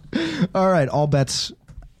 Wow. All right, all bets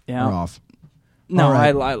are off. No, All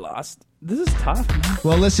right. I lost. This is tough, man.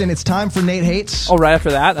 Well, listen, it's time for Nate Hates. Oh, right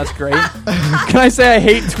after that? That's great. Can I say I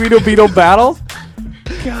hate Tweedle Beetle Battle?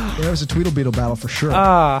 Yeah, it was a Tweedle Beetle battle for sure.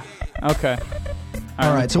 Okay.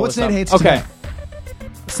 All right, so what's Nate Hates Okay. today?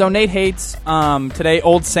 So Nate hates today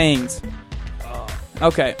old sayings.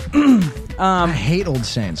 Okay. I hate old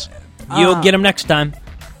sayings. You'll get them next time.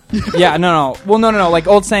 Yeah, no. Well, no. Like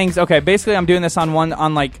old sayings. Okay, basically, I'm doing this on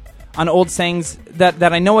on old sayings that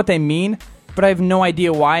I know what they mean, but I have no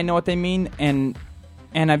idea why I know what they mean, and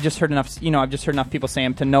I've just heard enough. I've just heard enough people say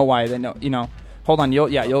them to know why they know. Hold on,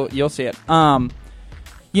 you'll see it.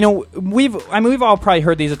 We've all probably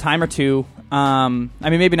heard these a time or two.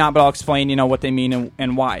 Maybe not, but I'll explain. What they mean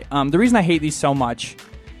and why. The reason I hate these so much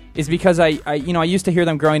is because I used to hear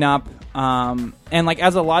them growing up, and like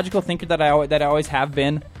as a logical thinker that I always have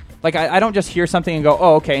been. Like, I don't just hear something and go,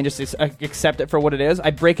 oh, okay, and just accept it for what it is.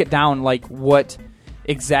 I break it down, like, what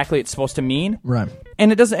exactly it's supposed to mean. Right.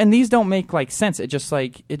 And it doesn't. And these don't make, like, sense. It just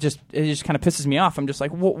kind of pisses me off. I'm just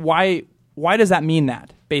like, why does that mean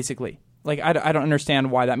that, basically? Like, I don't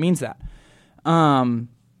understand why that means that.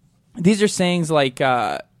 These are sayings like,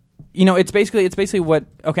 it's basically what,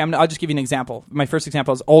 okay, I'll just give you an example. My first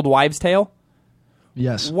example is Old Wives' Tale.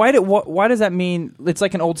 Yes. Why does that mean? It's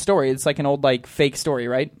like an old story. It's like an old like fake story,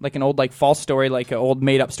 right? Like an old like false story, like an old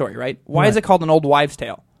made up story, right? Why is it called an old wives'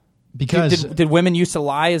 tale? Because did women used to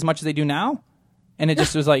lie as much as they do now? And it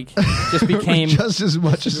just was like just became just as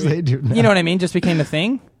much as they do now. You know what I mean? Just became a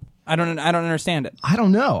thing. I don't understand it. I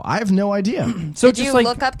don't know. I have no idea. So did you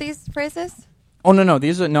look up these phrases? Oh no,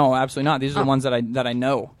 absolutely not. These are the ones that I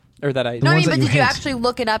know or that I. No, but did you actually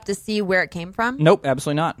look it up to see where it came from? Nope,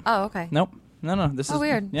 absolutely not. Oh, okay. Nope. No. This is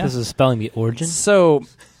weird. Yeah. This is spelling the origin. So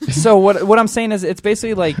what I'm saying is it's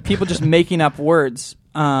basically like people just making up words.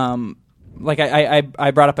 Like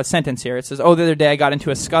I brought up a sentence here. It says, "Oh, the other day I got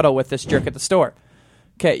into a scuttle with this jerk at the store."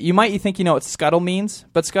 Okay, you think you know what scuttle means,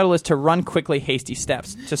 but scuttle is to run quickly, hasty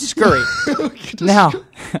steps, to scurry. Now,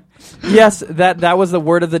 yes, that was the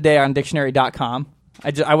word of the day on dictionary.com.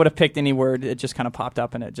 I would have picked any word. It just kind of popped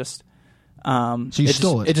up, and it just. So you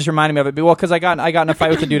stole it. It just reminded me of it. Well, because I got in a fight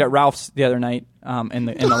with a dude at Ralph's the other night in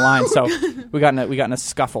the line. So we got in a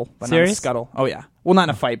scuffle, but Serious? not a scuttle. Oh yeah. Well, not in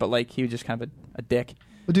a fight, but like he was just kind of a dick.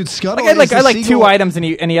 Well, dude, scuttle. Like, I had like two items, and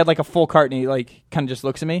he had like a full cart, and he like kind of just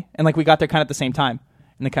looks at me, and like we got there kind of at the same time,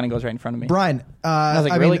 and it kind of goes right in frnt of me. Brian, I was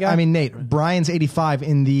like, really, guy? Nate. Brian's 85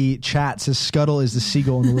 in the chat says scuttle is the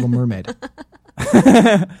seagull in the Little Mermaid.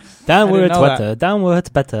 Downwards better. Downwards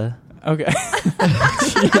better. Okay.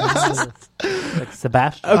 Like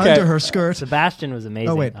Sebastian. Okay. Under her skirt. Sebastian was amazing.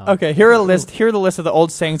 Oh, wait. Okay, here are the list of the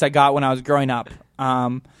old sayings I got when I was growing up.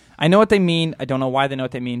 I know what they mean. I don't know why they know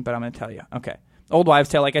what they mean, but I'm going to tell you. Okay. Old Wives'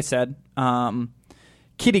 Tale, like I said.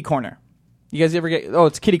 Kitty corner. You guys ever get... Oh,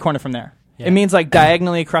 it's kitty corner from there. Yeah. It means like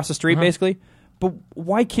diagonally across the street, basically. But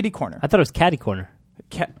why kitty corner? I thought it was catty corner.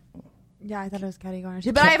 Yeah, I thought it was catty corner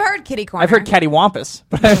too. But I've heard kitty corner. I've heard cattywampus.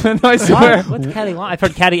 But I swear. What's catty? I've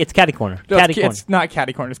heard catty. It's catty corner. No, catty corner. It's not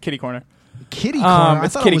catty corner. It's kitty corner. Kitty corner.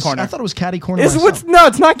 It's kitty corner. I thought it was catty corner. No,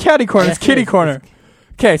 it's not catty corner. It's kitty corner.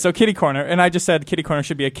 Okay, so kitty corner, and I just said kitty corner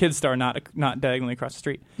should be a kid's store, not diagonally across the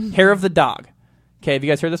street. Hair of the dog. Okay, have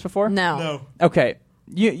you guys heard this before? No. Okay,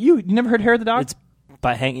 you never heard hair of the dog? It's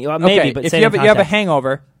by hanging. Maybe, okay, but if you have a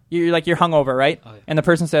hangover, you're hungover, right? Oh, yeah. And the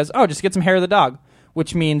person says, "Oh, just get some hair of the dog,"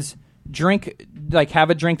 which means have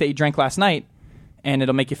a drink that you drank last night, and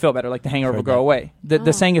it'll make you feel better. Like the hangover will go away.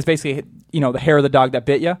 The saying is basically, the hair of the dog that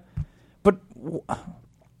bit you. But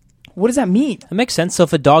what does that mean? It makes sense. So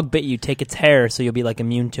if a dog bit you, take its hair, so you'll be like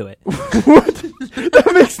immune to it. What?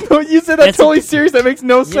 That makes no. You said that totally serious. That makes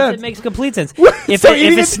no sense. Yes, it makes complete sense. If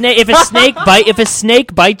a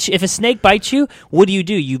snake bites you, what do?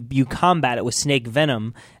 You combat it with snake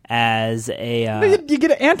venom as a. You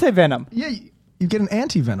get an anti-venom. Yeah. You get an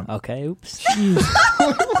anti-venom. Okay, oops.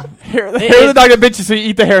 hair of the dog that bit you, so you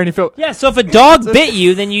eat the hair and you feel... Yeah, so if a dog bit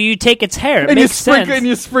you, then you take its hair. It makes sense. And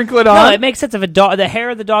you sprinkle it on? No, it makes sense if the hair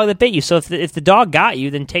of the dog that bit you. So if the dog got you,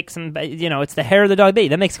 then take some... it's the hair of the dog that bit you.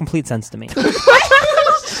 That makes complete sense to me.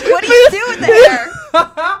 What do you do with the hair?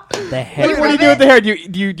 The hair. What do you do with the hair? Do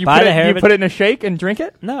you put it in a shake and drink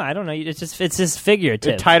it? No, I don't know. It's just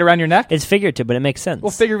figurative. Tie it around your neck? It's figurative, but it makes sense. Well,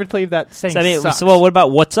 figuratively, that saying sucks. So what about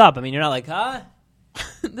what's up? I mean, you're not like, huh?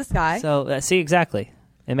 This guy. So see, exactly.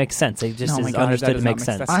 It makes sense. It just is understood to make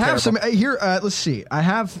sense. I have some here. Let's see. I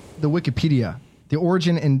have the Wikipedia, the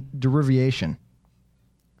origin and derivation.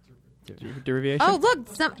 Derivation? Oh, look.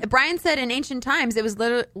 Brian said in ancient times it was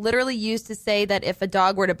literally used to say that if a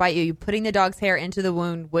dog were to bite you, putting the dog's hair into the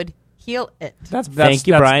wound would heal it. Thank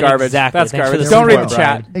you, Brian. Garbage. Exactly. That's Thanks garbage. Don't read the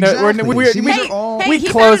chat. Exactly. He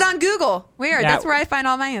found it on Google. Weird. That's where I find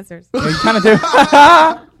all my answers. Yeah, you kind of do.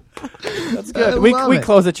 That's good. We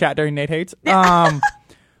close the chat during Nate Hates.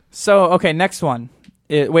 So okay, next one.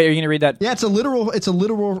 Wait, are you gonna read that? Yeah, it's a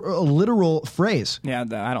literal phrase. Yeah,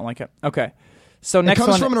 I don't like it. Okay, so next one.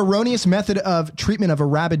 It comes from an erroneous method of treatment of a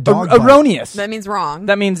rabid dog bite. Erroneous. That means wrong.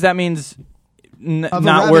 That means of not a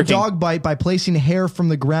rabid working. Dog bite by placing hair from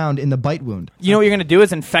the ground in the bite wound. You know what you're gonna do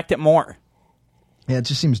is infect it more. Yeah, it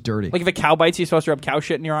just seems dirty. Like if a cow bites you, you're supposed to rub cow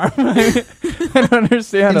shit in your arm. I don't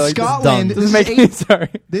understand. In Like, Scotland, sorry.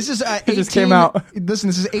 This is it just came out. Listen,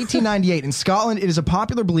 this is 1898. In Scotland, it is a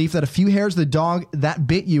popular belief that a few hairs of the dog that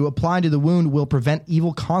bit you applied to the wound will prevent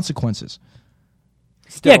evil consequences.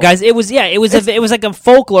 Yeah, guys, it was like a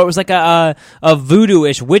folklore. It was like a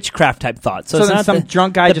voodoo-ish witchcraft type thought. So it's then not some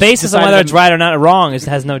drunk guy. The just basis of decided whether it's right or not wrong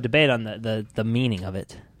has no debate on the meaning of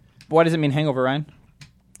it. Why does it mean hangover, Ryan?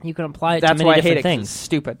 You can apply it That's to many why I different hate it, 'cause things. it's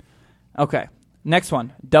stupid. Okay, next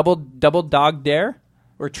one. Double dog dare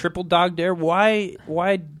or triple dog dare? Why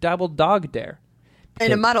double dog dare?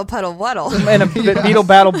 In a muddle puddle wuddle. In a beetle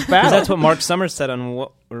battle. That's what Mark Summers said on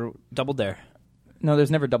Double Dare. No,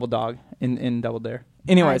 there's never double dog in Double Dare.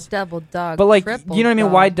 Anyways, double dog. But like, triple you know what I mean?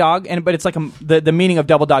 dog. Why dog? But it's like the meaning of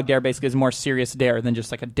double dog dare basically is more serious dare than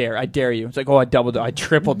just like a dare. I dare you. It's like, oh, I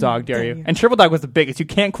triple dog dare you. And triple dog was the biggest. You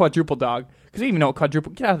can't quadruple dog because you even know what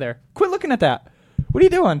quadruple. Get out of there. Quit looking at that. What are you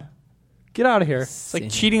doing? Get out of here. It's like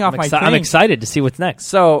cheating off my thing. I'm excited to see what's next.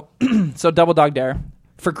 So double dog dare.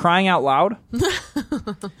 For crying out loud,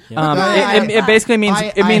 it basically means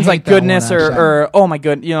it means like goodness or oh my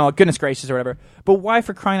good, goodness gracious or whatever. But why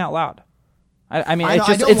for crying out loud? I mean,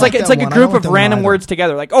 it's like a group of random words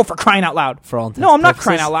together. Like, oh, for crying out loud. For all intents no, I'm not purposes.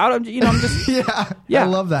 crying out loud. I'm just yeah. I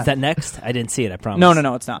love that. Is that next? I didn't see it. I promise.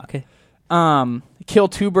 No, it's not. Okay. Kill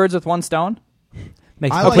two birds with one stone.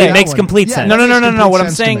 Makes complete sense. No.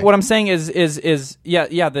 What I'm saying is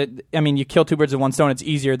you kill two birds with one stone. It's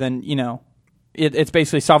easier than It's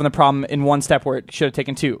basically solving the problem in one step where it should have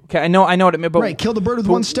taken two. Okay, I know what it meant. But right, kill the bird with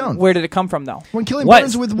one stone. Where did it come from, though? When killing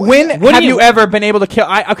birds with one. When have you ever been able to kill?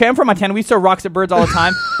 I'm from Montana. We throw rocks at birds all the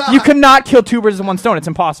time. You cannot kill two birds with one stone. It's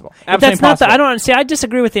impossible. Absolutely impossible. I don't see. I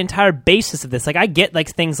disagree with the entire basis of this. Like, I get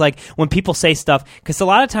like things like when people say stuff because a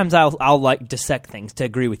lot of times I'll like dissect things to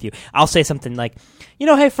agree with you. I'll say something like,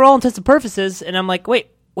 hey, for all intents and purposes, and I'm like,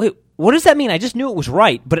 wait. What does that mean? I just knew it was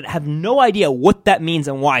right, but I have no idea what that means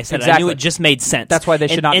and why I said it. I knew it just made sense. That's why they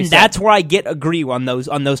should not be said. And that's where I agree on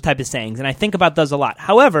those type of sayings, and I think about those a lot.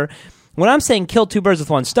 However, when I'm saying kill two birds with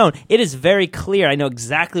one stone, it is very clear. I know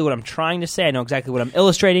exactly what I'm trying to say. I know exactly what I'm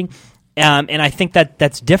illustrating. And I think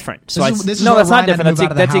that's different. So that's not different.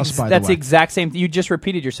 That's the exact same. You just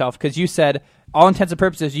repeated yourself because you said, all intents and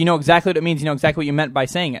purposes, you know exactly what it means. You know exactly what you meant by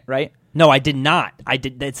saying it, right? No, I did not.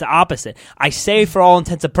 It's the opposite. I say for all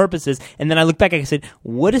intents and purposes, and then I look back and I said,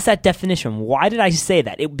 what is that definition? Why did I say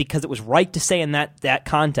that? Because it was right to say in that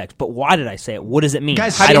context. But why did I say it? What does it mean?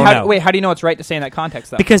 Guys, I don't know. Wait, how do you know it's right to say in that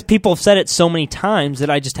context, though? Because people have said it so many times that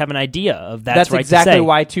I just have an idea of that's right exactly to say.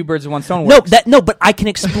 Why two birds with one stone works. No, but I can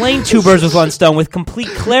explain two birds with one stone with complete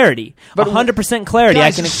clarity. 100% clarity.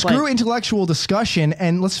 Guys, I can explain. Screw intellectual discussion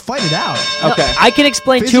and let's fight it out. Okay. I can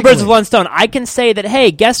explain two birds with one stone. I can say that,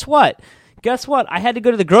 hey, guess what? I had to go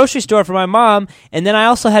to the grocery store for my mom, and then I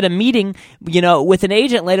also had a meeting, with an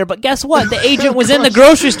agent later. But guess what? The agent was in the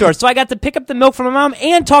grocery store, so I got to pick up the milk from my mom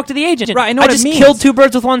and talk to the agent. Right, I know what it means. I just killed two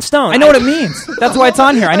birds with one stone. I know what it means. That's why it's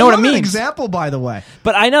on here. I know what it means. An example, by the way.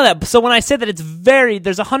 But I know that. So when I say that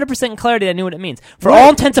there's 100% clarity, I knew what it means. For all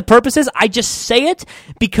intents and purposes, I just say it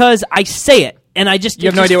because I say it. And I just you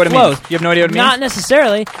have no idea what it means. You have no idea what it means. Not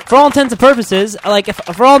necessarily. For all intents and purposes,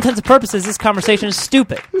 for all intents and purposes, this conversation is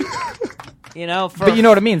stupid. But you know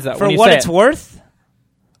what it means, though. For what it's worth.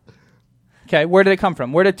 Okay, where did it come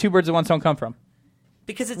from? Where did two birds with one stone come from?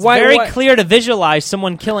 Because it's very clear to visualize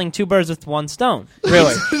someone killing two birds with one stone.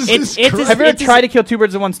 Really? Have you ever tried to kill two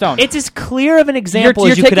birds with one stone? It's as clear of an example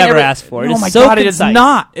as you could ever ask for. Oh my God, it is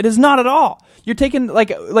not. It is not at all. You're taking like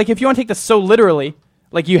if you want to take this so literally.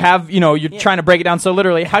 Like you have, you're trying to break it down so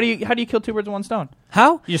literally. How do you kill two birds with one stone?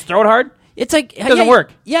 How? You just throw it hard? It's like it doesn't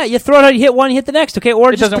work. Yeah, you throw it hard, you hit one, you hit the next, okay?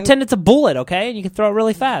 Or just pretend it's a bullet, okay? And you can throw it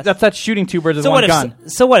really fast. That's shooting two birds with one gun.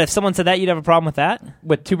 So what if someone said that? You'd have a problem with that?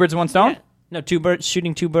 With two birds with one stone? Yeah. No,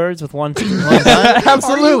 shooting two birds with one gun.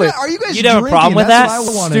 Absolutely. Are you guys? You'd have a problem with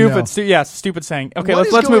that? Stupid saying. Okay,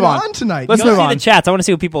 let's move on. On tonight? Let's move on. See the chats. I want to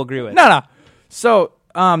see what people agree with. No. So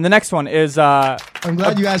the next one is. I'm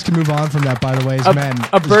glad you guys can move on from that. By the way, as men,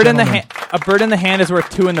 a bird in the hand is worth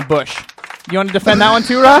two in the bush. You want to defend that one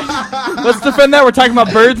too, Rod? Let's defend that. We're talking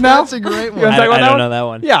about birds now. That's a great one. I don't know that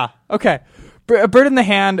one. Yeah. Okay. A bird in the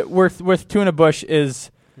hand worth two in a bush is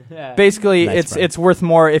basically it's worth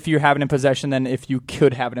more if you have it in possession than if you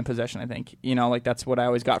could have it in possession. I think that's what I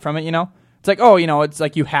always got from it. It's like it's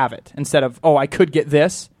like you have it instead of I could get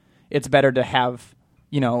this. It's better to have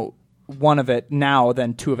one of it now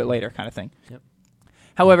than two of it later, kind of thing. Yep.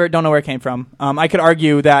 However, don't know where it came from. I could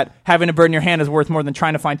argue that having a bird in your hand is worth more than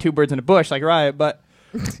trying to find two birds in a bush, like Riot. But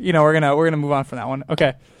we're gonna move on from that one.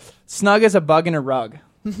 Okay, snug as a bug in a rug.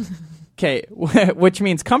 Okay, which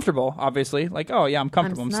means comfortable, obviously. Like, oh yeah, I'm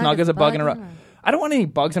comfortable. I'm snug as a bug in a rug. I don't want any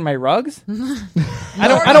bugs in my rugs. I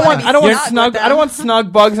don't want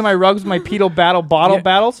snug bugs in my rugs with my pedal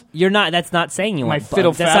battles. You're not. That's not saying you want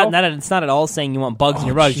fiddle bugs. It's not at all saying you want bugs in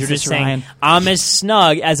your rugs. Jesus, You're just Ryan. saying I'm as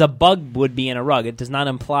snug as a bug would be in a rug. It does not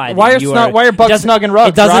imply. Why are bugs snug in rugs?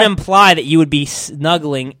 It doesn't imply that you would be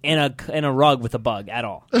snuggling in a rug with a bug at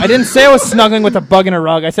all. I didn't say I was snuggling with a bug in a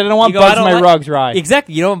rug. I said I don't want bugs in my rugs, Ryan.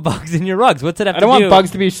 Exactly. You don't want bugs in your rugs. What's it have to do? I don't want bugs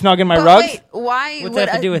to be snug in my rugs. Wait, why What's would that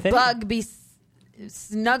have to do with a it? bug be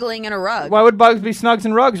snuggling in a rug? Why would bugs be snugs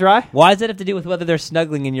in rugs, right? Why does it have to do with whether they're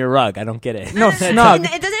snuggling in your rug? I don't get it. No, snug.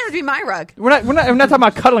 It doesn't have to be my rug. We're not talking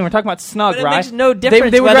about cuddling. We're talking about snug, But it right? makes no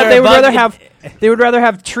difference. They would rather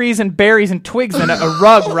have trees and berries and twigs than a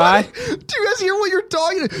rug, right? Do you guys hear what you're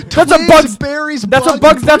talking about? That's what bugs. Berries. That's what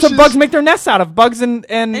bugs. That's what bugs make their nests out of. Bugs and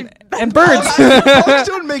birds. Bugs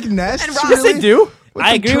don't make nests. Yes, they do.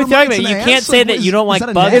 I agree with you. You can't say that you don't like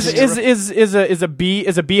bugs. Is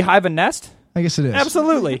a beehive a nest? I guess it is.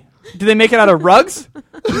 Absolutely. Do they make it out of rugs?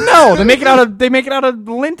 No, they make it out of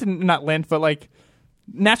lint and not lint, but like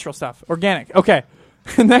natural stuff, organic. Okay,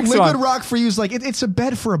 next one. Liquid rock for you is like it's a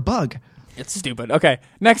bed for a bug. It's stupid. Okay,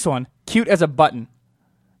 next one. Cute as a button.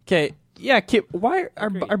 Okay, yeah, cute. Why are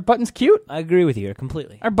buttons cute? I agree with you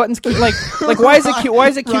completely. Are buttons cute? Like why is it cute? Why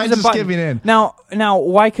is it cute Ryan's as a just button? giving in. Now,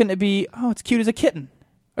 why couldn't it be? Oh, it's cute as a kitten,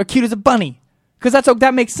 or cute as a bunny? Because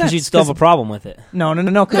that makes sense. Because you'd still have a problem with it. No.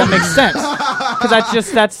 Because that makes sense. Because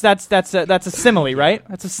that's a simile, right?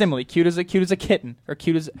 That's a simile. Cute as a kitten, or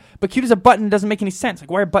cute as a button doesn't make any sense. Like,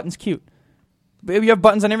 why are buttons cute? But you have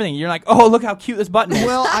buttons on everything. You're like, oh, look how cute this button is.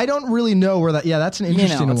 Well, I don't really know where that. Yeah, that's an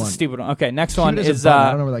interesting That's one. a stupid one. Okay, next Cute one as is a button. I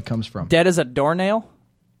don't know where that comes from. Dead as a doornail.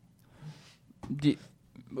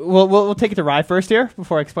 We'll take it to Rye first here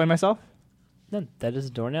before I explain myself. No, that is a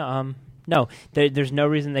doornail. No, there's no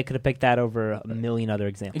reason they could have picked that over a million other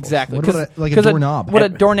examples. Exactly. What about a doorknob? What a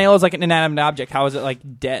doornail is like an inanimate object. How is it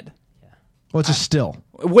like dead? Well, it's a still.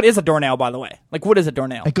 What is a doornail, by the way? Like, what is a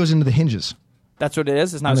doornail? It goes into the hinges. That's what it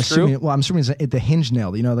is? It's not a screw? I'm assuming it's the hinge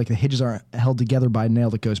nail. You know, like the hinges are held together by a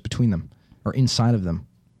nail that goes between them or inside of them.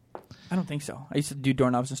 I don't think so. I used to do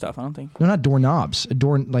doorknobs and stuff. I don't think. No, not doorknobs.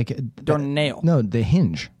 Doornail. No, the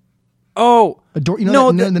hinge. Oh. A door. You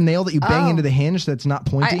know, the nail that you bang into the hinge that's not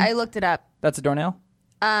pointy? I looked it up. That's a doornail?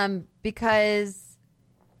 Because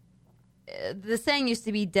the saying used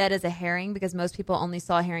to be dead as a herring because most people only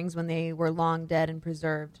saw herrings when they were long dead and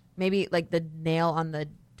preserved. Maybe like the nail on the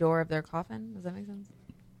door of their coffin. Does that make sense?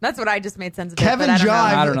 That's what I just made sense of.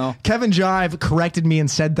 I don't know. Kevin Jive corrected me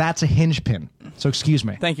and said that's a hinge pin. So excuse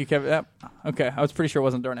me. Thank you, Kevin. Okay, I was pretty sure it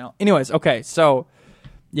wasn't doornail. Anyways, okay, so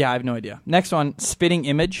yeah, I have no idea. Next one, spitting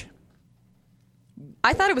image.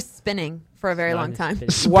 I thought it was spinning for a very long time.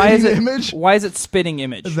 Why is it spitting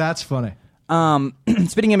image? That's funny.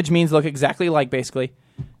 Spitting image means look exactly like, basically.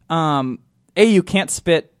 You can't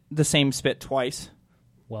spit the same spit twice.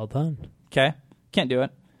 Well done. Okay, can't do it.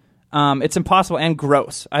 It's impossible and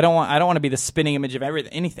gross. I don't want to be the spitting image of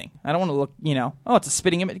anything. I don't want to look, it's a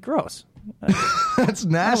spitting image. Gross. That's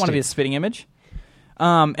nasty. I don't want to be a spitting image.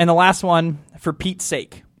 And the last one, for Pete's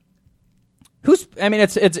sake.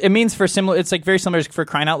 It means for similar. It's like very similar for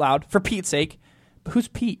crying out loud. For Pete's sake, but who's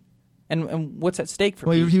Pete? And what's at stake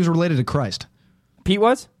for Pete? He was related to Christ. Pete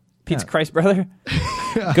was? Pete's Christ brother.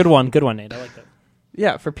 Good one, Nate. I like that.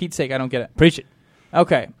 Yeah, for Pete's sake, I don't get it. Preach it.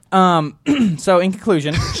 Okay. So in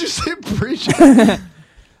conclusion, Did you say preach it?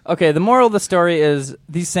 Okay. The moral of the story is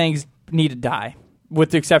these sayings need to die,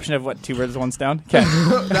 with the exception of what 2 birds, 1 stone. Okay.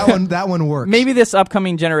 that one works. Maybe this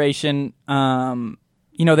upcoming generation.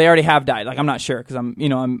 They already have died. Like, I'm not sure because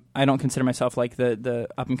I don't consider myself like the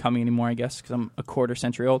up and coming anymore. I guess because I'm a quarter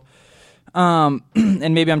century old,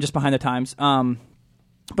 and maybe I'm just behind the times.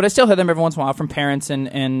 But I still hear them every once in a while from parents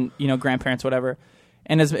and grandparents, whatever.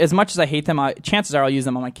 And as much as I hate them, chances are I'll use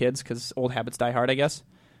them on my kids because old habits die hard, I guess.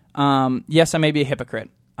 Yes, I may be a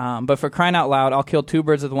hypocrite. But for crying out loud, I'll kill 2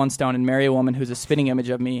 birds with 1 stone and marry a woman who's a spitting image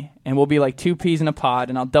of me, and we'll be like 2 peas in a pod,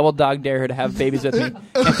 and I'll double dog dare her to have babies with me.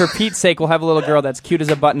 And for Pete's sake, we'll have a little girl that's cute as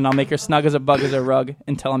a button. I'll make her snug as a bug as a rug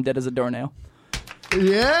until I'm dead as a doornail.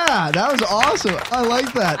 Yeah, that was awesome. I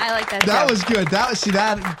like that. I like that. That was good.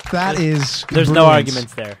 That is. There's no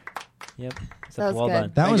arguments there. Yep. That was well good.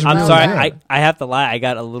 done. That was I'm really sorry. good. I have to lie. I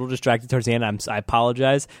got a little distracted towards the end. I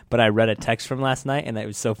apologize, but I read a text from last night, and it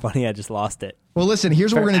was so funny I just lost it. Well, listen.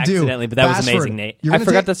 Here's what we're gonna do. Accidentally, but that was amazing, Nate. You're I gonna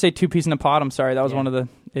forgot to say 2 peas in a pod. I'm sorry. That was one of the.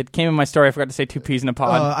 It came in my story. I forgot to say 2 peas in a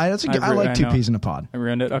pod. I like 2 peas in a pod. I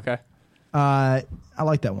ruined it. Okay. I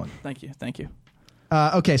like that one. Thank you.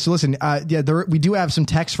 Okay, so listen, we do have some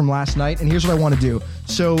text from last night, and here's what I want to do.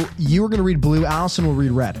 So you were going to read blue, Allison will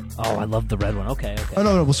read red. Oh, I love the red one. Okay. Oh,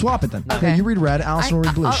 no, we'll swap it then. Okay. Yeah, you read red, Allison will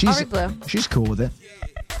read blue. I'll read blue. She's cool with it.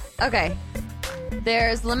 Okay.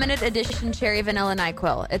 There's limited edition cherry vanilla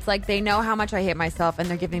NyQuil. It's like they know how much I hate myself, and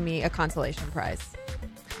they're giving me a consolation prize.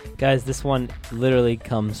 Guys, this one literally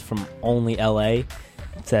comes from only LA.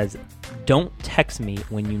 It says, "Don't text me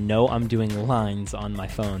when you know I'm doing lines on my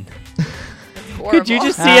phone." Could you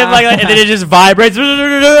just see it and then it just vibrates?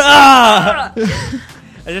 I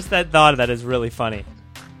just thought of that is really funny.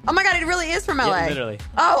 Oh my god, it really is from LA. Yeah, literally.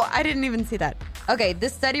 Oh, I didn't even see that. Okay,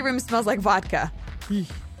 this study room smells like vodka.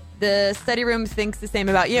 The study room thinks the same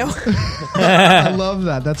about you. I love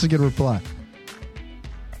that. That's a good reply.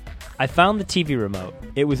 I found the TV remote.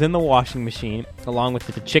 It was in the washing machine, along with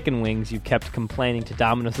the chicken wings you kept complaining to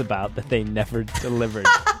Domino's about that they never delivered.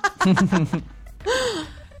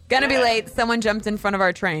 Gonna be late. Someone jumped in front of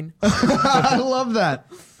our train. I love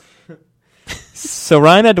that. So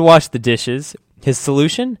Ryan had to wash the dishes. His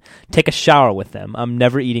solution? Take a shower with them. I'm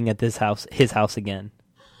never eating at his house again.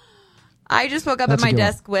 I just woke up That's at a my good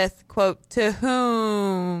desk with, quote, "to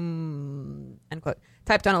whom," end quote,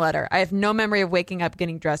 typed on a letter. I have no memory of waking up,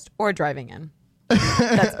 getting dressed, or driving in.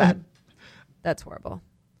 That's bad. That's horrible.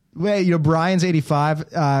 Wait, Brian's 85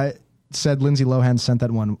 said Lindsay Lohan sent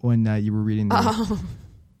that one when you were reading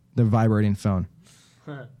the vibrating phone.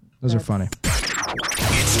 Those are funny.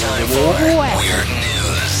 It's time for Weird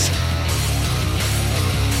News.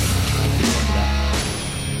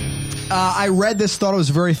 I read this, thought it was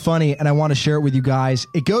very funny, and I want to share it with you guys.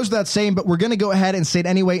 It goes without saying, but we're going to go ahead and say it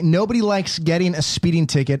anyway. Nobody likes getting a speeding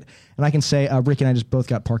ticket, and I can say Rick and I just both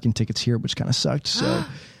got parking tickets here, which kind of sucked. So,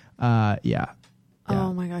 yeah.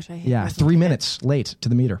 Oh my gosh, I hate. Yeah, 3 minutes late to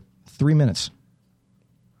the meter. 3 minutes.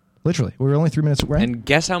 Literally, we were only 3 minutes away. And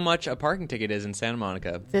guess how much a parking ticket is in Santa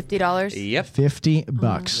Monica? $50. Yep, $50. Oh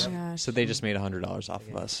my gosh. So they just made $100 off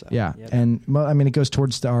of us. So. Yeah, and I mean it goes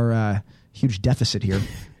towards our huge deficit here,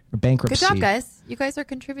 or bankruptcy. Good job, guys. You guys are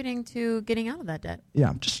contributing to getting out of that debt.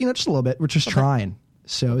 Yeah, just a little bit. We're just trying.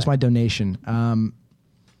 So it's my donation.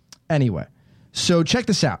 Anyway, so check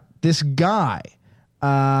this out. This guy,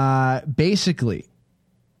 basically,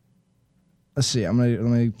 let's see. Let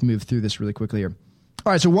me move through this really quickly here.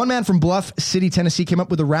 All right, so one man from Bluff City, Tennessee, came up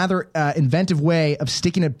with a rather inventive way of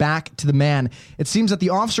sticking it back to the man. It seems that the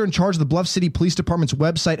officer in charge of the Bluff City Police Department's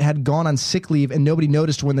website had gone on sick leave, and nobody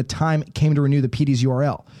noticed when the time came to renew the PD's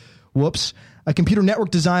URL. Whoops. A computer network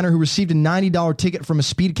designer who received a $90 ticket from a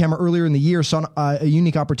speed camera earlier in the year saw a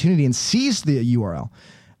unique opportunity and seized the URL,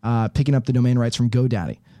 picking up the domain rights from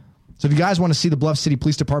GoDaddy. So if you guys want to see the Bluff City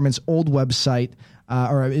Police Department's old website,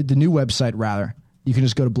 or the new website, rather, you can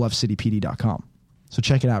just go to bluffcitypd.com. So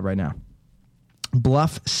check it out right now.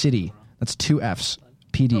 Bluff City, that's 2 F's,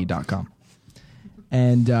 pd.com.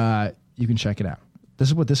 And you can check it out. This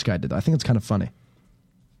is what this guy did. I think it's kind of funny.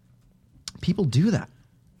 People do that.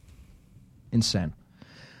 Insane.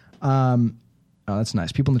 Oh, that's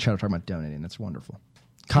nice. People in the chat are talking about donating. That's wonderful.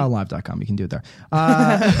 KyleLive.com. You can do it there.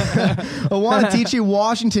 A Wanatee,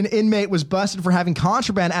 Washington inmate was busted for having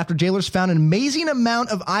contraband after jailers found an amazing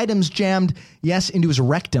amount of items jammed, into his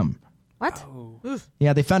rectum. What?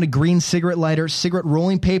 Yeah, they found a green cigarette lighter, cigarette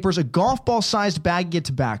rolling papers, a golf ball-sized baggie of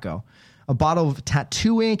tobacco, a bottle of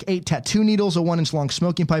tattoo ink, 8 tattoo needles, a 1-inch long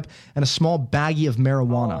smoking pipe, and a small baggie of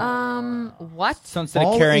marijuana. What? So instead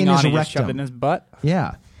All of carrying in on, his he just shoved it rectum. in his butt?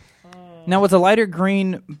 Yeah. Now, was the lighter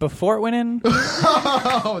green before it went in?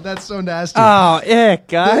 Oh, that's so nasty. Oh, ick,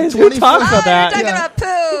 guys. The Who talks about that? You're talking about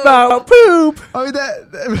poop. About poop.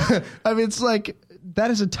 I mean, it's like...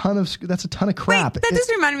 that's a ton of crap. Wait, that just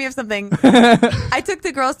reminded me of something. I took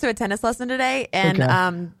the girls to a tennis lesson today, and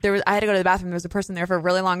I had to go to the bathroom. There was a person there for a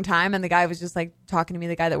really long time, and the guy was just like talking to me,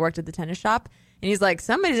 the guy that worked at the tennis shop, and he's like,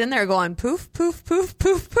 "Somebody's in there going poof, poof, poof,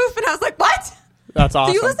 poof, poof," and I was like, "What?" That's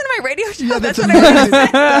awesome. Do you listen to my radio show? Yeah, that's that's what I amazing.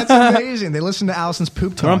 heard. That's amazing. They listen to Allison's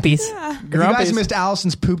poop talk. Grumpies. Yeah. If you guys missed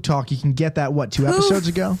Allison's poop talk, you can get that, 2 episodes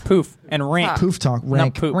ago? Poof and rank. Poof talk.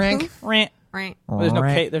 Rank. No, poop. Rank. Rank. Right. Well, there's no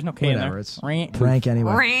K. There's no K in Whatever, there. it's Rank. rank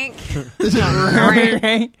anyway. Rank.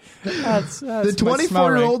 Rank. That's The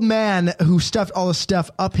 24-year-old man who stuffed all the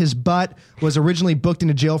stuff up his butt was originally booked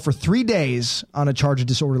into jail for 3 days on a charge of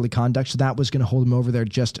disorderly conduct, so that was going to hold him over there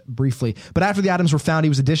just briefly. But after the items were found, he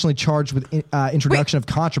was additionally charged with introduction of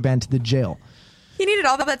contraband to the jail. He needed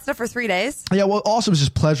all that stuff for 3 days. Yeah, well, also it was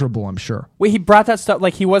just pleasurable, I'm sure. Wait, he brought that stuff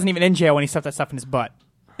like he wasn't even in jail when he stuffed that stuff in his butt.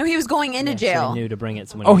 No, he was going into So jail. he knew to bring it.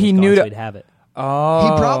 So when Oh, he he was knew gone, to- so he'd have it. Oh.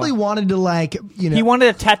 He probably wanted to He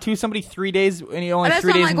wanted to tattoo somebody 3 days, and he only And that's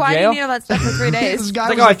 3 why I'm days like, in why do jail. you need all that stuff for 3 days? This It's guy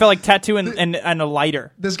like, was I felt like tattoo and a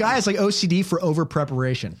lighter. This guy has like OCD for over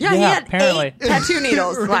preparation. Yeah, he Yeah, had apparently. 8 tattoo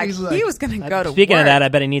needles. Right, He's he's he was going to go to Speaking work. of that, I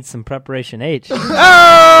bet he needs some preparation H.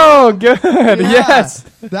 Oh, good. Yes.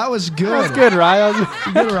 That was good. That's good, Ryan.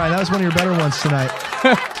 Good, Ryan. That was one of your better ones tonight.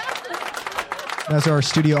 That's our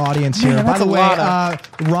studio audience here. Man, By that's the a way,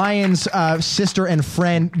 lot Ryan's sister and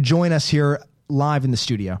friend join us here live in the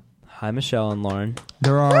studio. Hi, Michelle and Lauren.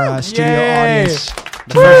 They're our studio Yay. audience.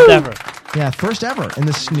 The first ever Yeah, first ever in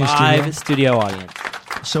this new live studio. studio audience.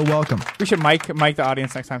 So welcome. We should mic the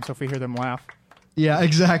audience next time so if we hear them laugh. Yeah,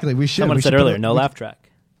 exactly. We should. Someone We said should put earlier, a- no we- laugh track.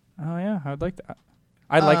 Oh, yeah. I would like that.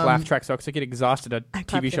 I like laugh tracks, though, because I get exhausted at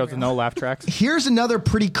TV shows with no laugh tracks. Here's another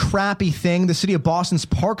pretty crappy thing. The city of Boston's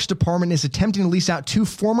Parks Department is attempting to lease out 2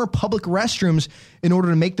 former public restrooms in order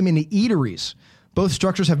to make them into eateries. Both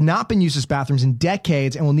structures have not been used as bathrooms in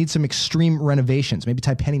decades and will need some extreme renovations. Maybe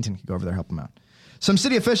Ty Pennington could go over there and help them out. Some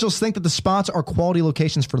city officials think that the spots are quality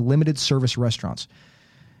locations for limited service restaurants.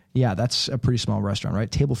 Yeah, that's a pretty small restaurant,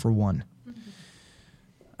 right? Table for 1.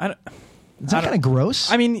 Is that kind of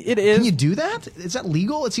gross? I mean, it is. Can you do that? Is that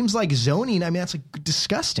legal? It seems like zoning. I mean, that's like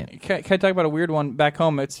disgusting. Can I talk about a weird one back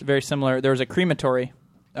home? It's very similar. There was a crematory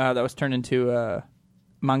that was turned into a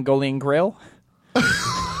Mongolian grill.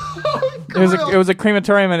 It was a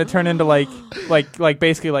crematorium, and it turned into like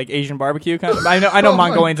basically like Asian barbecue kind of. I know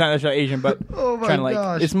Mongolians aren't necessarily Asian, but Oh my trying to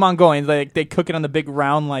gosh. it's Mongolians. They cook it on the big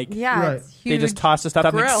round Yeah, Right. it's huge. they just toss the stuff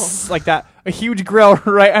up grill. like that. A huge grill,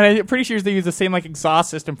 right? And I'm pretty sure they use the same like exhaust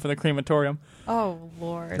system for the crematorium. Oh,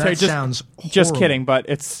 Lord. That sounds horrible. Just kidding, but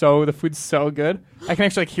the food's so good. I can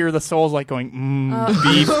actually hear the souls like going,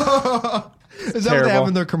 beef. Is that what they have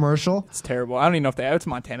in their commercial? It's terrible. I don't even know if it's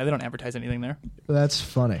Montana. They don't advertise anything there. That's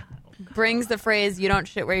funny. Brings the phrase, you don't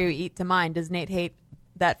shit where you eat to mind. Does Nate hate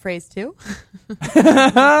that phrase too?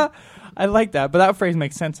 I like that, but that phrase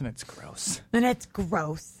makes sense and it's gross. And it's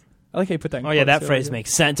gross. I like how you put that in Oh, yeah, quotes, that phrase too.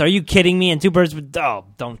 makes sense. Are you kidding me? And 2 birds with... Oh,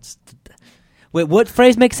 don't... Wait, what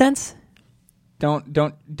phrase makes sense? Don't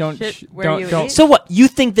Shit where you eat? So what? You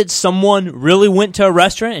think that someone really went to a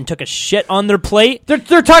restaurant and took a shit on their plate? They're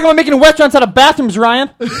talking about making restaurants out of bathrooms, Ryan.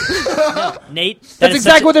 Nate, That's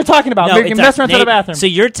exactly what they're talking about. Making restaurants out of bathrooms. So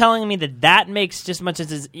you're telling me that makes just as much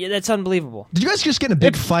as that's unbelievable. Did you guys just get in a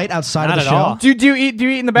big fight outside Not of the at show? all. Do you eat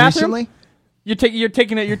in the bathroom? Recently? You're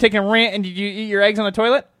taking a rant, and did you eat your eggs on the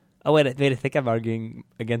toilet? Oh wait, I think I'm arguing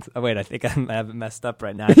against. Oh wait, I think I haven't messed up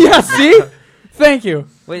right now. Yeah, see? Thank you.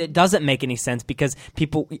 Wait, it doesn't make any sense because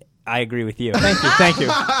people. I agree with you. Thank you.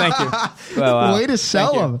 Well, Way to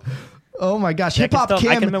sell them. Oh my gosh. Hip Hop I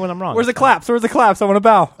can Kim. admit when I'm wrong. Where's the claps? I want to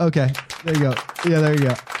bow. Okay. There you go. Yeah, there you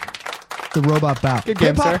go. The robot bow. Good game,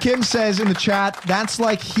 Hip Hop sir. Kim says in the chat, that's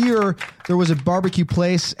like here there was a barbecue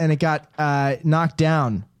place and it got knocked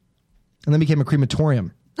down and then became a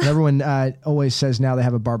crematorium. And everyone always says now they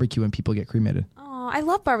have a barbecue and people get cremated. Oh, I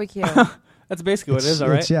love barbecue. That's basically what it is, all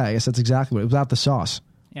right? Yeah, I guess that's exactly what it was. Without the sauce.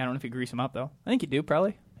 Yeah, I don't know if you grease them up, though. I think you do,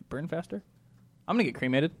 probably. Burn faster. I'm going to get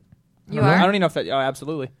cremated. You I are? don't even know if that... Oh,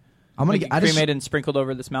 absolutely. I'm gonna get get cremated and sprinkled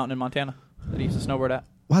over this mountain in Montana that I used to snowboard at.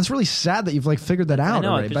 Well, it's really sad that you've like figured that out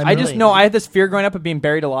know, already. it's but I just know I had this fear growing up of being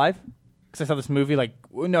buried alive because I saw this movie,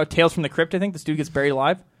 Tales from the Crypt, I think. This dude gets buried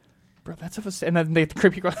alive. Bro, that's and then the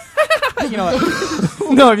Crypt Keeper... you know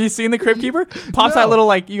what? No, have you seen the Crypt Keeper? Pops No. that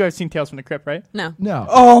little, you guys seen Tales from the Crypt, right? No. No.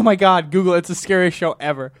 Oh my God, Google it. It's the scariest show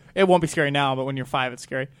ever. It won't be scary now, but when you're 5, it's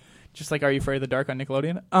scary. Just like Are You Afraid of the Dark on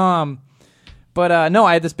Nickelodeon. But no,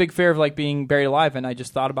 I had this big fear of being buried alive, and I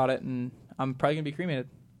just thought about it, and I'm probably gonna be cremated.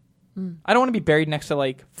 I don't want to be buried next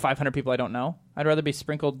to 500 people I don't know. I'd rather be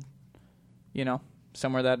sprinkled,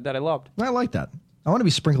 somewhere that I loved. I like that. I want to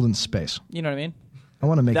be sprinkled in space. You know what I mean? I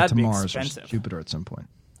want to make That'd it be to Mars expensive. or Jupiter at some point.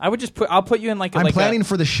 I'll put you in I'm planning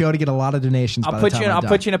for the show to get a lot of donations. I'll by put the you time in. I I'll die.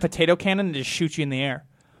 put you in a potato cannon and just shoot you in the air.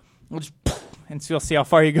 We'll just and you'll see how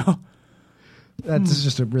far you go. That's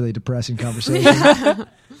just a really depressing conversation.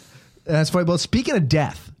 That's funny. Well, speaking of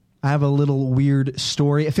death, I have a little weird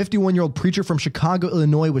story. A 51-year-old preacher from Chicago,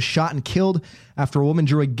 Illinois, was shot and killed after a woman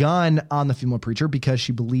drew a gun on the female preacher because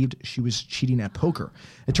she believed she was cheating at poker.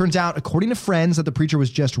 It turns out, according to friends, that the preacher was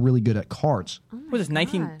just really good at cards. What is this,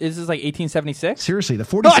 19? Is this 1876? Seriously, the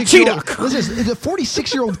cheetah!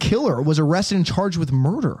 46-year-old killer was arrested and charged with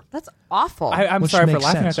murder. That's awful. I'm Which sorry for makes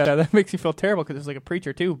laughing sense. at that. That makes me feel terrible because it's a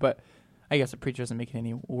preacher too. But I guess a preacher doesn't make it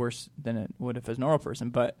any worse than it would if it was a normal person.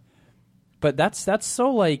 But that's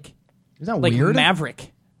so Isn't that weird?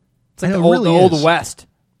 Maverick. It's I like know, the it really old is. West.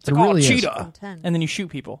 It's It like really is. cheetah, Intense. and then you shoot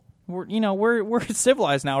people. We're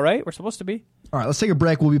civilized now, right? We're supposed to be. All right, let's take a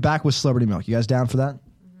break. We'll be back with Celebrity Milk. You guys down for that?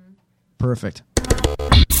 Perfect.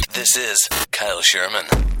 This is Kyle Sherman,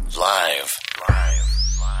 live.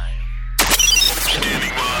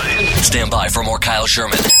 Stand by for more Kyle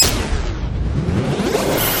Sherman.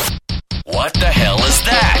 What the hell is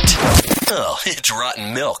that? Oh, it's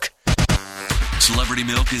rotten milk. Celebrity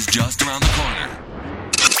milk is just around the corner.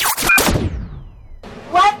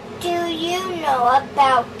 What do you know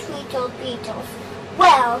about Tweedle Beetles?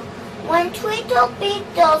 Well, when Tweedle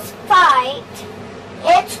Beetles fight,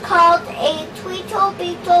 it's called a Tweedle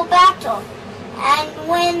Beetle battle. And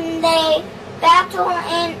when they battle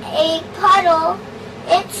in a puddle,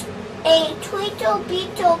 it's a Tweedle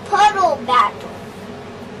Beetle puddle battle.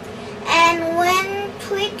 And when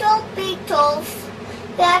Tweedle Beetles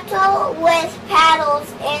battle with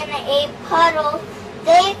paddles in a puddle,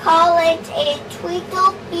 they call it a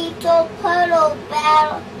Tweedle Beetle puddle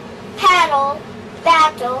paddle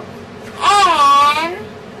battle. And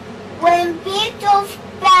when beetles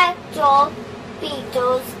battle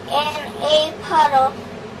beetles in a puddle,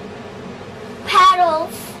 paddle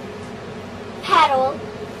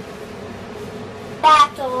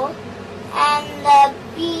battle, and the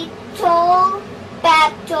beetle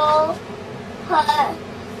battle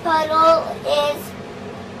puddle is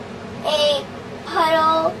a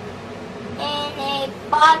puddle in a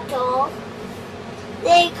bottle.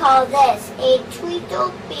 They call this a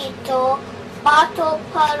Tweedle Beetle bottle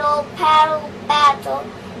puddle paddle battle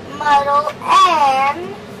muddle.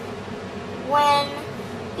 And when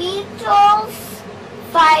beetles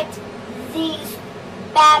fight these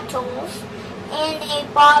battles in a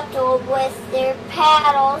bottle with their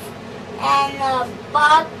paddles, and the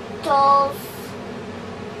bottle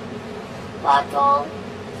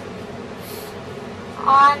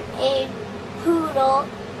on a poodle,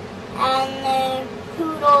 and the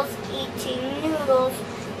poodle's eating noodles,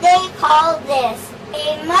 they call this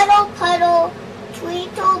a muddle puddle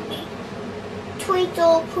Tweedle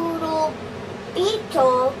poodle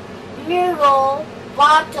beetle noodle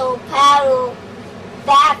bottle paddle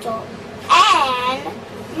battle. And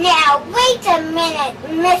now wait a minute,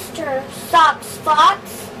 Mr. Sox Fox.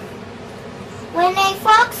 When a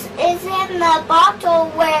fox is in the bottle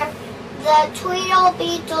where the Tweedle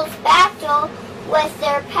Beetles battle with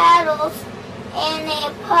their paddles in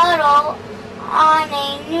a puddle on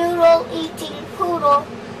a noodle-eating poodle,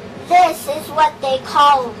 this is what they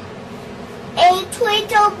call a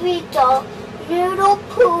Tweedle Beetle noodle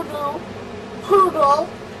poodle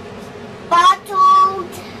bottled,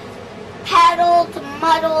 paddled,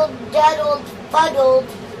 muddled, duddled, fuddled,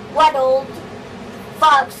 waddled,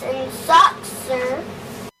 fox and socks, sir.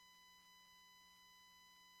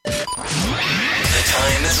 The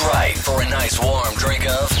time is right for a nice warm drink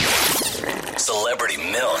of celebrity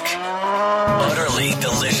milk. Utterly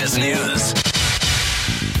delicious news.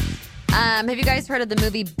 Have you guys heard of the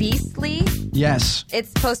movie Beastly? Yes.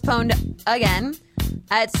 It's postponed again.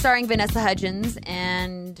 It's starring Vanessa Hudgens,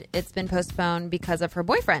 and it's been postponed because of her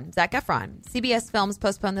boyfriend, Zac Efron. CBS Films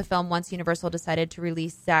postponed the film once Universal decided to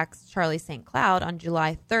release Zac's Charlie St. Cloud on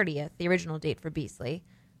July 30th, the original date for Beastly.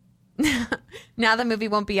 Now the movie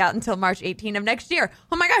won't be out until March 18 of next year.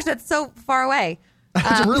 Oh my gosh, that's so far away.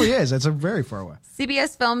 It really is. It's very far away.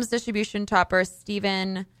 CBS Films distribution topper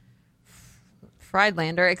Steven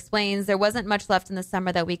Friedlander explains there wasn't much left in the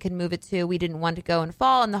summer that we could move it to. We didn't want to go in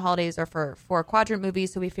fall, and the holidays are for 4-quadrant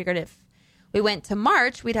movies, so we figured if we went to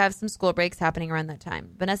March, we'd have some school breaks happening around that time.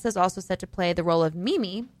 Vanessa is also set to play the role of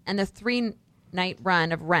Mimi in the 3-night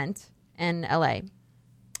run of Rent in L.A.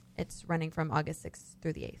 It's running from August 6th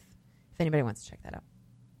through the 8th, if anybody wants to check that out.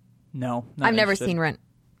 No. I've never seen Rent,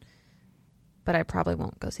 but I probably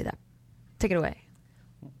won't go see that. Take it away.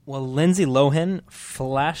 Well, Lindsay Lohan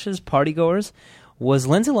flashes partygoers. Was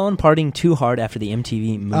Lindsay Lohan partying too hard after the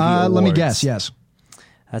MTV Movie Awards? Let me guess, yes.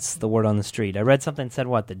 That's the word on the street. I read something that said,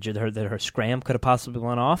 that her SCRAM could have possibly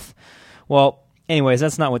gone off. Well, anyways,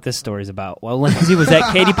 that's not what this story's about. While Lindsay was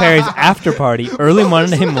at Katy Perry's after party early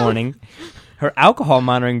Monday morning, her alcohol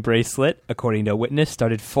monitoring bracelet, according to a witness,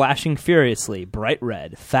 started flashing furiously, bright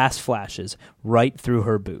red, fast flashes, right through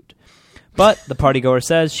her boot. But the partygoer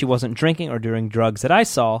says she wasn't drinking or doing drugs that I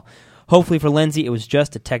saw. Hopefully for Lindsay, it was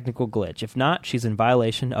just a technical glitch. If not, she's in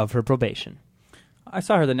violation of her probation. I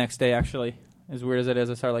saw her the next day, actually. As weird as it is,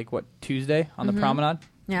 I saw her, Tuesday on the promenade?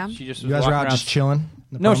 Yeah. She just You was guys were walking out around. just chilling?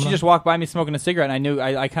 No, she just walked by me smoking a cigarette, and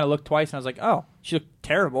I kind of looked twice, and I was like, oh, she looked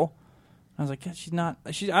terrible. I was like, yeah, she's not.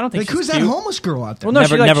 I don't think she's who's cute. that homeless girl out there? Well, no,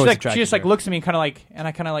 Never was she attracted just to her. looks at me and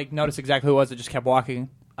I kind of noticed exactly who it was that just kept walking.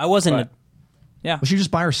 I wasn't. But, yeah. Was she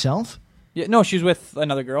just by herself? Yeah, no, she was with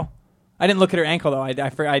another girl. I didn't look at her ankle though. I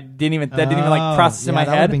didn't even process in my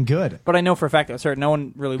that head. would've been good. But I know for a fact that it was her. No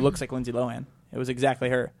one really looks like Lindsay Lohan. It was exactly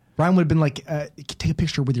her. Brian would have been like, take a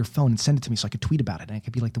picture with your phone and send it to me so I could tweet about it. And I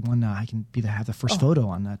could be like the one, I can have the first photo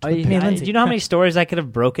on that. Do you know how many stories I could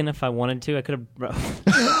have broken if I wanted to? I could have.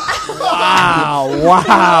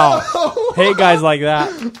 Wow. Hate guys like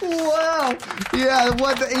that. Wow. Yeah,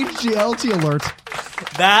 what the HGLT alert.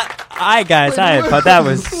 I thought that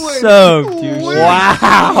was so douchey.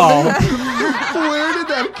 Wow. Where did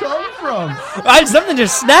that come from? Something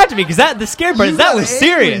just snapped me because the scary part is that was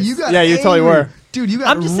serious. You totally were. Dude, you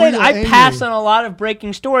got I'm just saying, I angry. pass on a lot of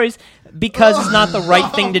breaking stories because it's not the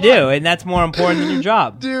right thing to do, and that's more important than your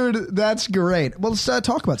job. Dude, that's great. Well, let's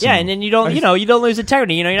talk about and then you don't lose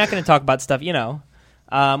integrity. You're not going to talk about stuff.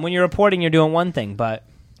 When you're reporting, you're doing one thing, but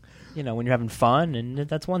when you're having fun, and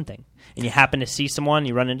that's one thing. And you happen to see someone,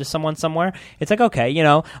 you run into someone somewhere. It's like, okay,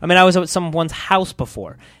 I was at someone's house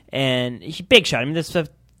before, and he big shot. This is a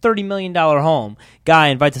 $30 million home. Guy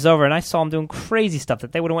invites us over, and I saw him doing crazy stuff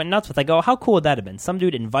that they would have went nuts with. I go, how cool would that have been? Some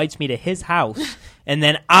dude invites me to his house, and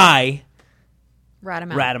then I rat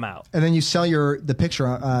him out. And then you sell the picture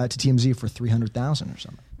to TMZ for $300,000 or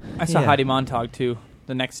something. I saw Heidi Montag too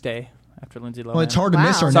the next day after Lindsay Lohan. Well, it's hard to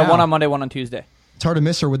miss her now. So one on Monday, one on Tuesday. It's hard to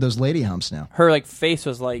miss her with those lady humps now. Her face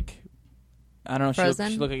was like, I don't know.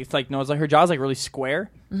 Frozen? She looked like it was like her jaw's like really square.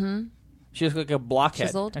 Mm-hmm. She looked like a blockhead.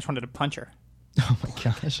 Chiseled? I just wanted to punch her. Oh my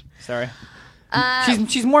gosh! Sorry.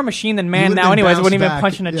 She's more machine than man now. been Anyways, I wouldn't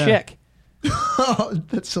bounced even back. punching a Yeah. chick.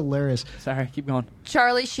 That's hilarious. Sorry, keep going.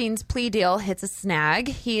 Charlie Sheen's plea deal hits a snag.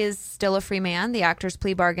 He is still a free man. The actor's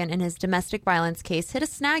plea bargain in his domestic violence case hit a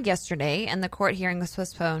snag yesterday, and the court hearing was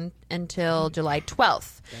postponed until July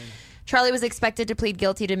 12th. Charlie was expected to plead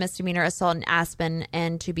guilty to misdemeanor assault in Aspen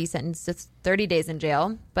and to be sentenced to 30 days in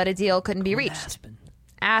jail, but a deal couldn't be reached.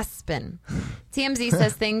 Aspen. TMZ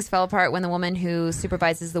says things fell apart when the woman who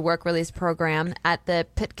supervises the work release program at the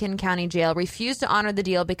Pitkin County Jail refused to honor the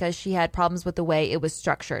deal because she had problems with the way it was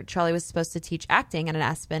structured. Charlie was supposed to teach acting at an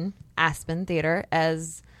Aspen theater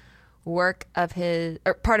as part of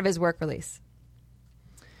his work release.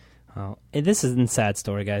 Oh, this is a sad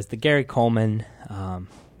story, guys. The Gary Coleman,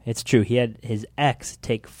 it's true. He had his ex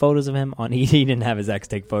take photos of him on. He didn't have his ex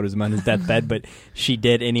take photos of him on his deathbed, but she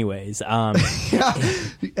did anyways.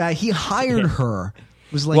 He hired her.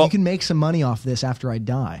 It was like, you can make some money off this after I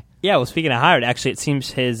die. Yeah, well, speaking of hired, actually, it seems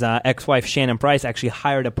his ex-wife, Shannon Price, actually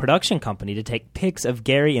hired a production company to take pics of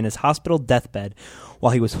Gary in his hospital deathbed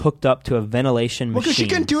while he was hooked up to a ventilation machine. Well, because she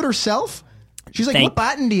couldn't do it herself? She's like, what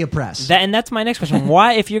button do you press? And that's my next question.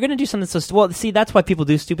 Why, if you're going to do something so... Well, see, that's why people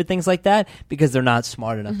do stupid things like that, because they're not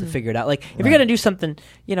smart enough to figure it out. Like, if you're going to do something,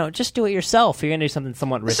 just do it yourself. If you're going to do something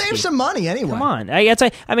somewhat risky. Save some money anyway. Come on.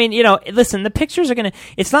 Listen, the pictures are going to...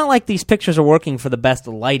 It's not like these pictures are working for the best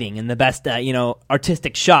lighting and the best,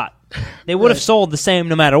 artistic shot. They would have sold the same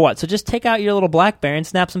no matter what. So just take out your little BlackBerry and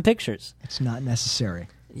snap some pictures. It's not necessary.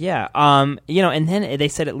 Yeah, and then they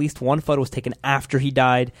said at least one photo was taken after he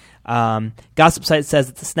died. Gossip site says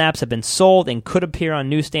that the snaps have been sold and could appear on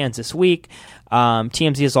newsstands this week.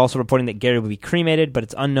 TMZ is also reporting that Gary will be cremated, but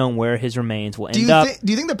it's unknown where his remains will end up.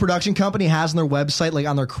 Do you think the production company has on their website, like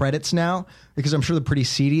on their credits now, because I'm sure they're pretty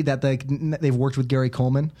seedy, that they've worked with Gary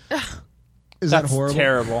Coleman? Is that horrible?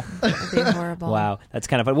 Terrible. That'd be horrible. Wow, that's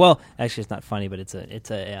kind of funny. Well, actually, it's not funny, but it's a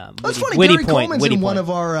That's funny. witty Gary point. Coleman's Witty in point. one of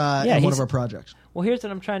our projects. Well, here's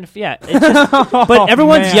what I'm trying to... Yeah. It's just, but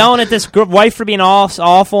everyone's yelling at this wife for being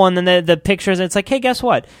awful, and then the pictures, and it's like, hey, guess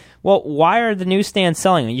what? Well, why are the newsstands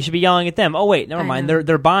selling them? You should be yelling at them. Oh, wait, never mind.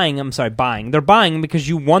 They're buying them. Sorry, buying. They're buying them because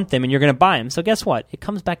you want them, and you're going to buy them. So guess what? It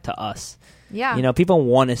comes back to us. Yeah. People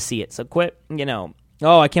want to see it. So quit,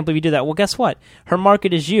 oh, I can't believe you do that. Well, guess what? Her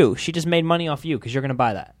market is you. She just made money off you because you're going to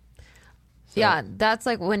buy that. So. Yeah, that's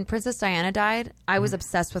like when Princess Diana died, I was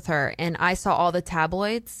obsessed with her, and I saw all the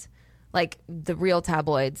tabloids, like the real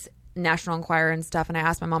tabloids, National Enquirer and stuff, and I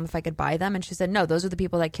asked my mom if I could buy them, and she said, no, those are the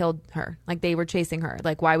people that killed her. Like, they were chasing her.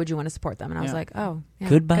 Like, why would you want to support them? And I was like, oh. Yeah,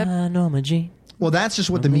 Goodbye, Norma Jean. Well, that's just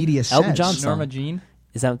what the media says. Elton John song. Norma Jean?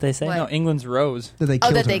 Is that what they say? What? No, England's Rose. That they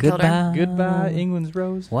killed her. killed her. Goodbye, England's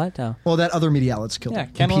Rose. What? Oh. Well, that other media outlets killed her. Yeah,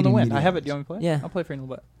 Candle in the Wind. Competing I have it. Do media you want me to play? Yeah. I'll play for you in a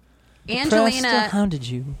little bit.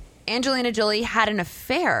 Angelina Jolie had an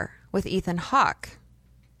affair with Ethan Hawke.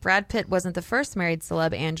 Brad Pitt wasn't the first married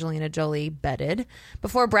celeb Angelina Jolie bedded.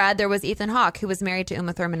 Before Brad, there was Ethan Hawke, who was married to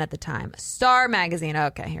Uma Thurman at the time. Star Magazine.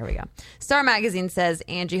 Okay, here we go. Star Magazine says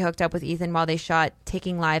Angie hooked up with Ethan while they shot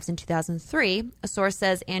Taking Lives in 2003. A source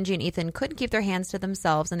says Angie and Ethan couldn't keep their hands to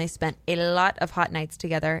themselves, and they spent a lot of hot nights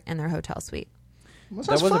together in their hotel suite. Well,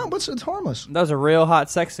 that's fun. It's harmless. That was a real hot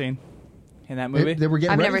sex scene in that movie. They were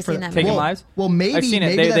getting I've ready never for seen that Taking movie. Lives? Well, maybe I've seen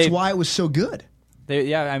it. that's why it was so good.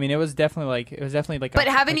 It was definitely like. But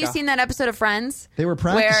haven't you seen that episode of Friends? They were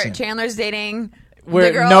practicing. Where Chandler's dating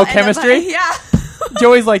where girl no ended up- chemistry. yeah.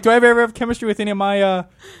 Joey's like, do I ever have chemistry with any of my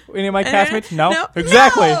castmates? No,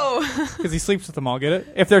 exactly. Because he sleeps with them all. Get it?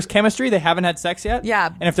 If there's chemistry, they haven't had sex yet. Yeah.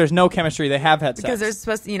 And if there's no chemistry, they have had sex. Because there's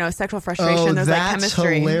supposed to, sexual frustration. Oh, there's like that's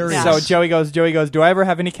chemistry. hilarious. Yeah. So Joey goes, do I ever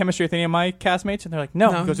have any chemistry with any of my castmates? And they're like,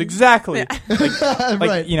 no. He goes, exactly. Yeah.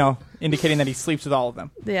 Like, indicating that he sleeps with all of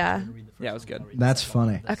them. Yeah. Yeah, it was good. That's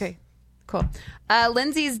funny. Okay. Cool.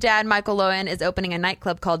 Lindsay's dad, Michael Lohan, is opening a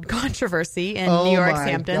nightclub called Controversy in New York's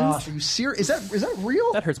Hamptons. Gosh, are you serious? Is that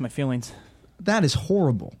real? That hurts my feelings. That is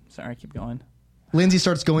horrible. Sorry, keep going. Lindsay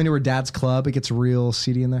starts going to her dad's club. It gets real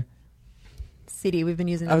seedy in there. CD, we've been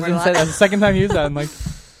using that I was word a going to say, lot. that's the second time you used that. I'm like,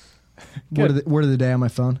 Word of the day on my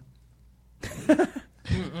phone. you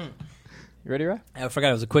ready, Ryan? I forgot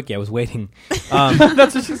it was a quickie. I was waiting.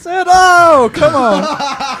 That's what she said. Oh, come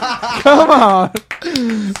on. Come on.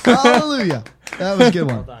 Hallelujah. That was a good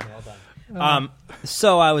one. Well done.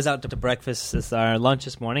 So I was out to breakfast, lunch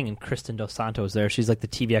this morning, and Kristen Dos Santos was there. She's like the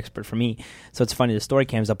TV expert for me. So it's funny, the story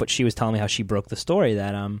comes up, but she was telling me how she broke the story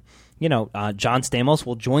that, John Stamos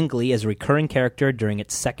will join Glee as a recurring character during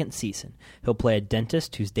its second season. He'll play a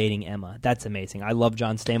dentist who's dating Emma. That's amazing. I love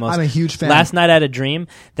John Stamos. I'm a huge fan. Last night I had a dream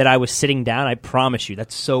that I was sitting down. I promise you,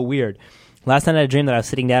 that's so weird. Last night I had a dream that I was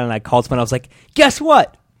sitting down and I called someone. I was like, guess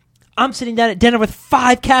what? I'm sitting down at dinner with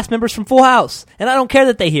 5 cast members from Full House, and I don't care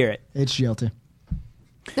that they hear it. HGLT.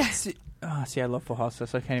 See, I love Full House, so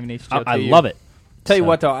I can't even HGLT. I love it. Tell you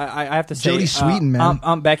what, though, I have to say, Jodie Sweetin, man.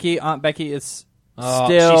 Aunt Becky is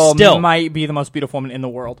she's still might be the most beautiful woman in the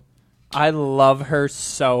world. I love her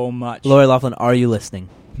so much. Lori Loughlin, are you listening?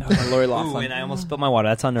 No, Lori Loughlin. Ooh, and I almost spilled my water.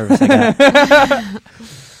 That's how nervous I got.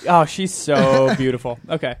 Oh, she's so beautiful.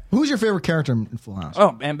 Okay. Who's your favorite character in Full House?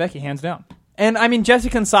 Oh, Aunt Becky, hands down. And I mean,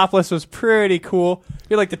 Jessica Ansopoulos was pretty cool.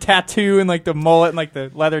 He had like the tattoo and like the mullet and like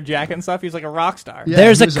the leather jacket and stuff. He was like a rock star. Yeah,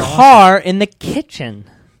 There's he a was car in the kitchen.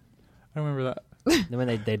 I don't remember that.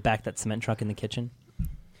 When they backed that cement truck in the kitchen.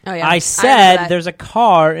 Oh, yeah. I said there's a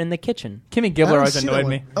car in the kitchen. Kimmy I Gibbler didn't always see annoyed that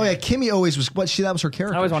me. one. Oh yeah, Kimmy always was. But that was her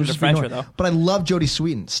character. I always wanted She was to French her, annoying. though. But I love Jodie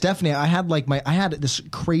Sweetin. Stephanie, I had this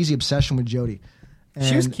crazy obsession with Jodie.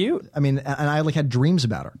 She was And, cute. I mean, and I had dreams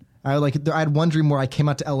about her. I had one dream where I came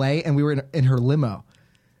out to L.A. and we were in her limo,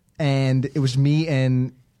 and it was me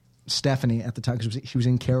and Stephanie at the time because she was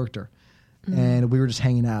in character, and we were just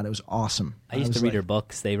hanging out. It was awesome. I used to was read like- her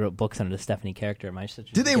books. They wrote books under the Stephanie character. My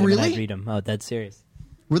sister Did they did them, and really? I'd read them. Oh, dead serious.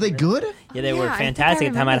 Were they good? Yeah, they Yeah, were I think I fantastic.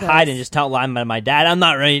 At the time, I'd remember hide those. and just tell line by my dad. I'm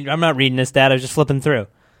not reading this, Dad. I was just flipping through.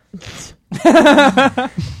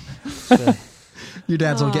 Your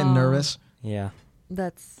dad's all getting nervous. Yeah.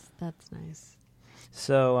 That's nice.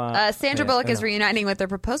 So Sandra Bullock is reuniting with her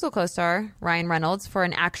Proposal co-star Ryan Reynolds for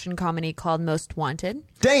an action comedy called Most Wanted.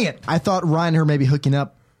 Dang it! I thought Ryan and her maybe hooking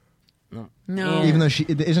up. No, Even though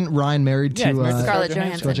isn't Ryan married Yeah, to he's married to Scarlett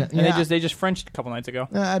Johansson. And they just Frenched a couple nights ago.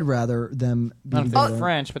 I'd rather them be I don't know if they together. were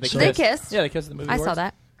French, but they They kissed. kissed. Yeah, they kissed at the movie I saw awards.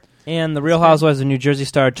 that. And the Real Housewives of New Jersey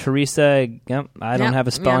star Teresa, I don't Yep, have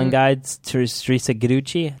a spelling yeah. guide, Teresa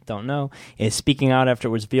Guiducci, don't know, is speaking out after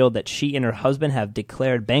it was revealed that she and her husband have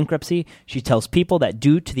declared bankruptcy. She tells people that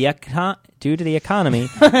due to the economy,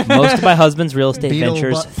 most of my husband's real estate Beetle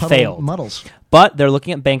ventures puddle failed. Muddles. But they're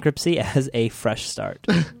looking at bankruptcy as a fresh start.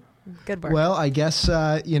 Good work. Well, I guess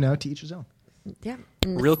to each his own. Yeah.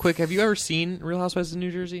 Real quick, have you ever seen Real Housewives of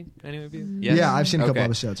New Jersey? Any of you? Yeah, I've seen a couple Okay.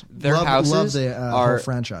 episodes. Their love houses the are whole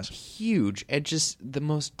franchise. huge and just the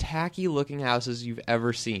most tacky looking houses you've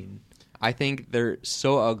ever seen. I think they're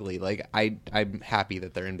so ugly. Like I'm happy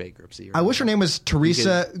that they're in bankruptcy. I wish her name was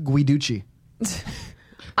Teresa Guiducci.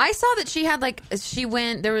 I saw that she had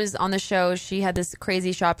there was on the show, she had this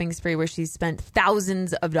crazy shopping spree where she spent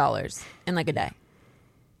thousands of dollars in like a day.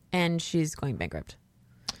 And she's going bankrupt.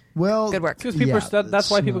 Well, good work. Because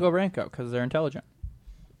that's why people go bankrupt, because they're intelligent.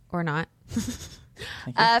 Or not.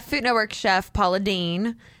 Food Network chef Paula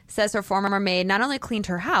Dean says her former maid not only cleaned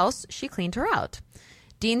her house, she cleaned her out.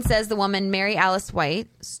 Dean says the woman, Mary Alice White,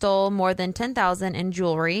 stole more than $10,000 in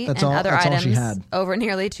jewelry and other that's all items she had. over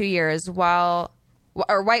nearly 2 years. White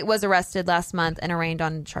was arrested last month and arraigned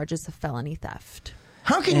on charges of felony theft.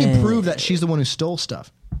 How can you prove that she's the one who stole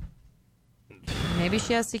stuff? Maybe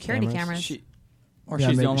she has security cameras. She's Yeah, the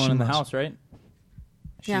maybe only she one in the must. house, right?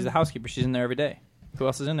 She's Yeah. the housekeeper. She's in there every day. Who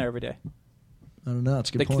else is in there every day? I don't know. That's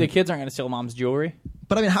a good point. The kids aren't going to steal mom's jewelry.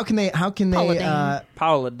 But I mean, how can they?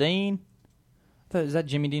 Paula Dean. Is that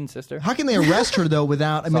Jimmy Dean's sister? How can they arrest her though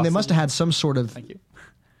without? I mean, they must have had some sort of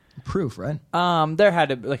proof, right? There had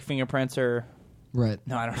to be, like fingerprints or right.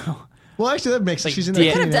 No, I don't know. Well, actually, that makes sense. She's in They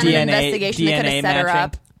there. could have done an investigation. They could have set her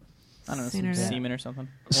up. I don't know, Seen some her. semen or something.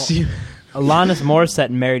 See- Alanis Morissette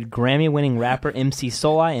married Grammy-winning rapper MC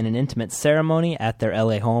Souleye in an intimate ceremony at their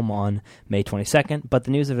LA home on May 22nd, but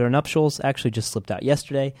the news of their nuptials actually just slipped out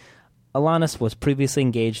yesterday. Alanis was previously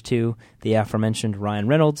engaged to the aforementioned Ryan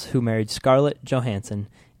Reynolds, who married Scarlett Johansson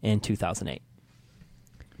in 2008.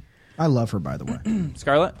 I love her, by the way.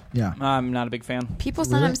 Scarlett? Yeah. I'm not a big fan. People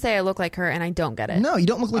sometimes say I look like her, and I don't get it. No, you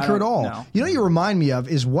don't look like her at all. no. You know what you remind me of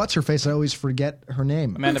is what's her face? I always forget her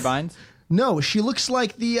name. Amanda Bynes? No, she looks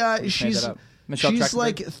like the. She's that up. Michelle she's Trachtenberg?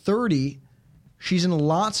 like 30. She's in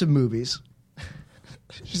lots of movies.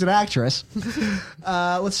 She's an actress.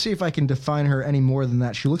 Let's see if I can define her any more than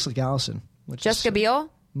that. She looks like Allison. Jessica Biel?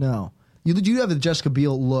 No, you do have the Jessica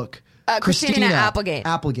Biel look. Christina Applegate.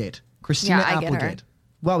 Applegate. Christina Yeah, I get her. Applegate.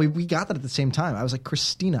 Well, we got that at the same time. I was like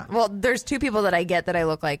Christina. Well, there's two people that I get that I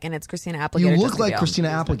look like, and it's Christina Applegate. You or look Jessica like Biel. Christina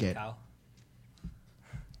Applegate.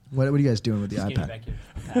 What are you guys doing with the iPad? Back here.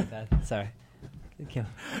 iPad. Sorry.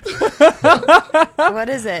 What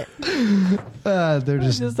is it? They're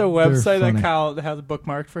It's just a website that Kyle has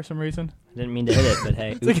bookmarked for some reason. I didn't mean to hit it, but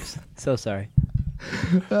hey, oops. So sorry.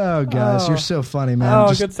 Oh, guys, you're so funny, man. Oh,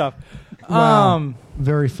 Just- good stuff. Wow,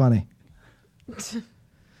 very funny.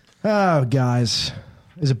 Oh, guys.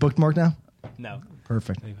 Is it bookmarked now? No.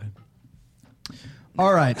 Perfect.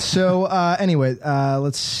 All right. So, anyway,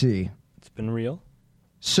 let's see. It's been real.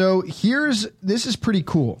 So, this is pretty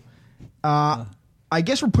cool. I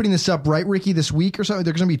guess we're putting this up, right, Ricky, this week or something?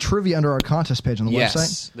 There's going to be trivia under our contest page on the website.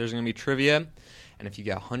 Yes, there's going to be trivia. And if you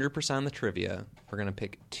get 100% on the trivia, we're going to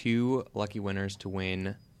pick 2 lucky winners to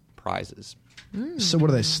win prizes. So, what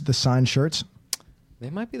are they? The signed shirts? They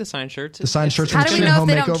might be the signed shirts. The signed shirts How from do we Chicken know Home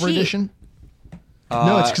if they don't Makeover cheat? Edition?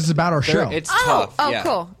 No, it's because it's about our show. It's Oh, tough. oh, yeah.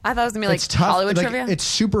 cool. I thought it was gonna be like It's tough. Hollywood Like, trivia. it's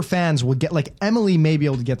super fans will get, like, Emily may be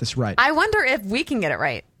able to get this right. I wonder if we can get it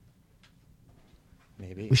right.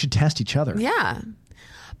 Maybe. We should test each other. Yeah,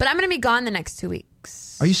 but I'm gonna be gone the next 2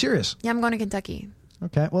 weeks. Are you serious? Yeah, I'm going to Kentucky.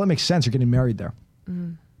 Okay. Well, that makes sense. You're getting married there.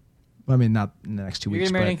 Mm. Well, I mean, not in the next 2 You're weeks.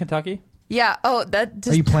 getting married but- in Kentucky? Yeah. Oh, that.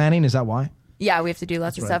 Just, Are you planning? Is that why? Yeah, we have to do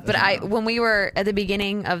lots of stuff. But when we were at the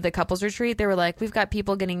beginning of the couples retreat, they were like, "We've got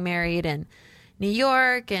people getting married in New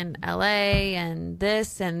York and LA and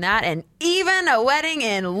this and that, and even a wedding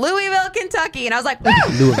in Louisville, Kentucky." And I was like,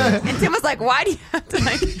 "Woo!" And Tim was like, "Why do you have to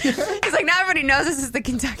like?" He's like, "Now everybody knows this is the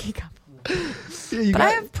Kentucky couple." Yeah, But I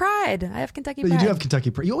have pride. I have Kentucky pride. You do have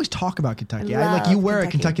Kentucky. You always talk about Kentucky. I Like you love wear a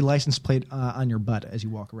Kentucky. Kentucky license plate on your butt as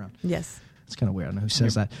you walk around. Yes. It's kind of weird. I don't know who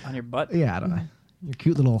says that. On your butt? Yeah, I don't know. Your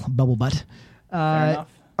cute little bubble butt. enough.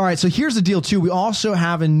 All right, so here's the deal, too. We also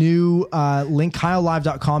have a new link,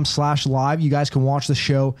 KyleLive.com/live. You guys can watch the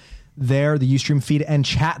show there, the Ustream feed, and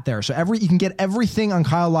chat there. So you can get everything on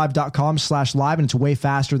KyleLive.com/live, and it's way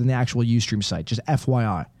faster than the actual Ustream site, just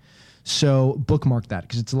FYI. So bookmark that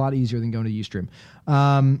because it's a lot easier than going to Ustream.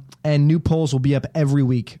 And new polls will be up every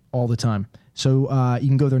week, all the time. So you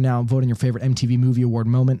can go there now and vote on your favorite MTV Movie Award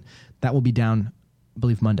moment. That will be down, I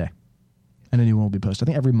believe, Monday. And a new one will be posted. I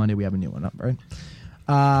think every Monday we have a new one up, right?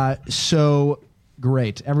 So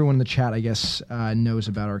great. Everyone in the chat, I guess, knows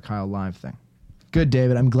about our Kyle Live thing. Good,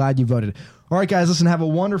 David. I'm glad you voted. All right, guys, listen, have a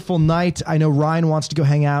wonderful night. I know Ryan wants to go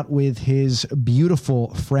hang out with his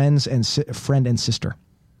beautiful friend and sister.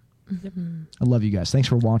 Mm-hmm. I love you guys. Thanks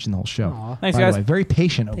for watching the whole show. Thanks, By the guys. way, very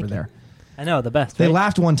patient over there. I know, the best. They right?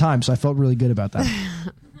 laughed one time, so I felt really good about that.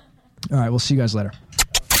 All right, we'll see you guys later.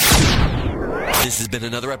 This has been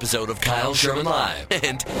another episode of Kyle Sherman Live,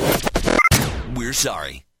 and we're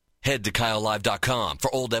sorry. Head to KyleLive.com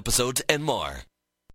for old episodes and more.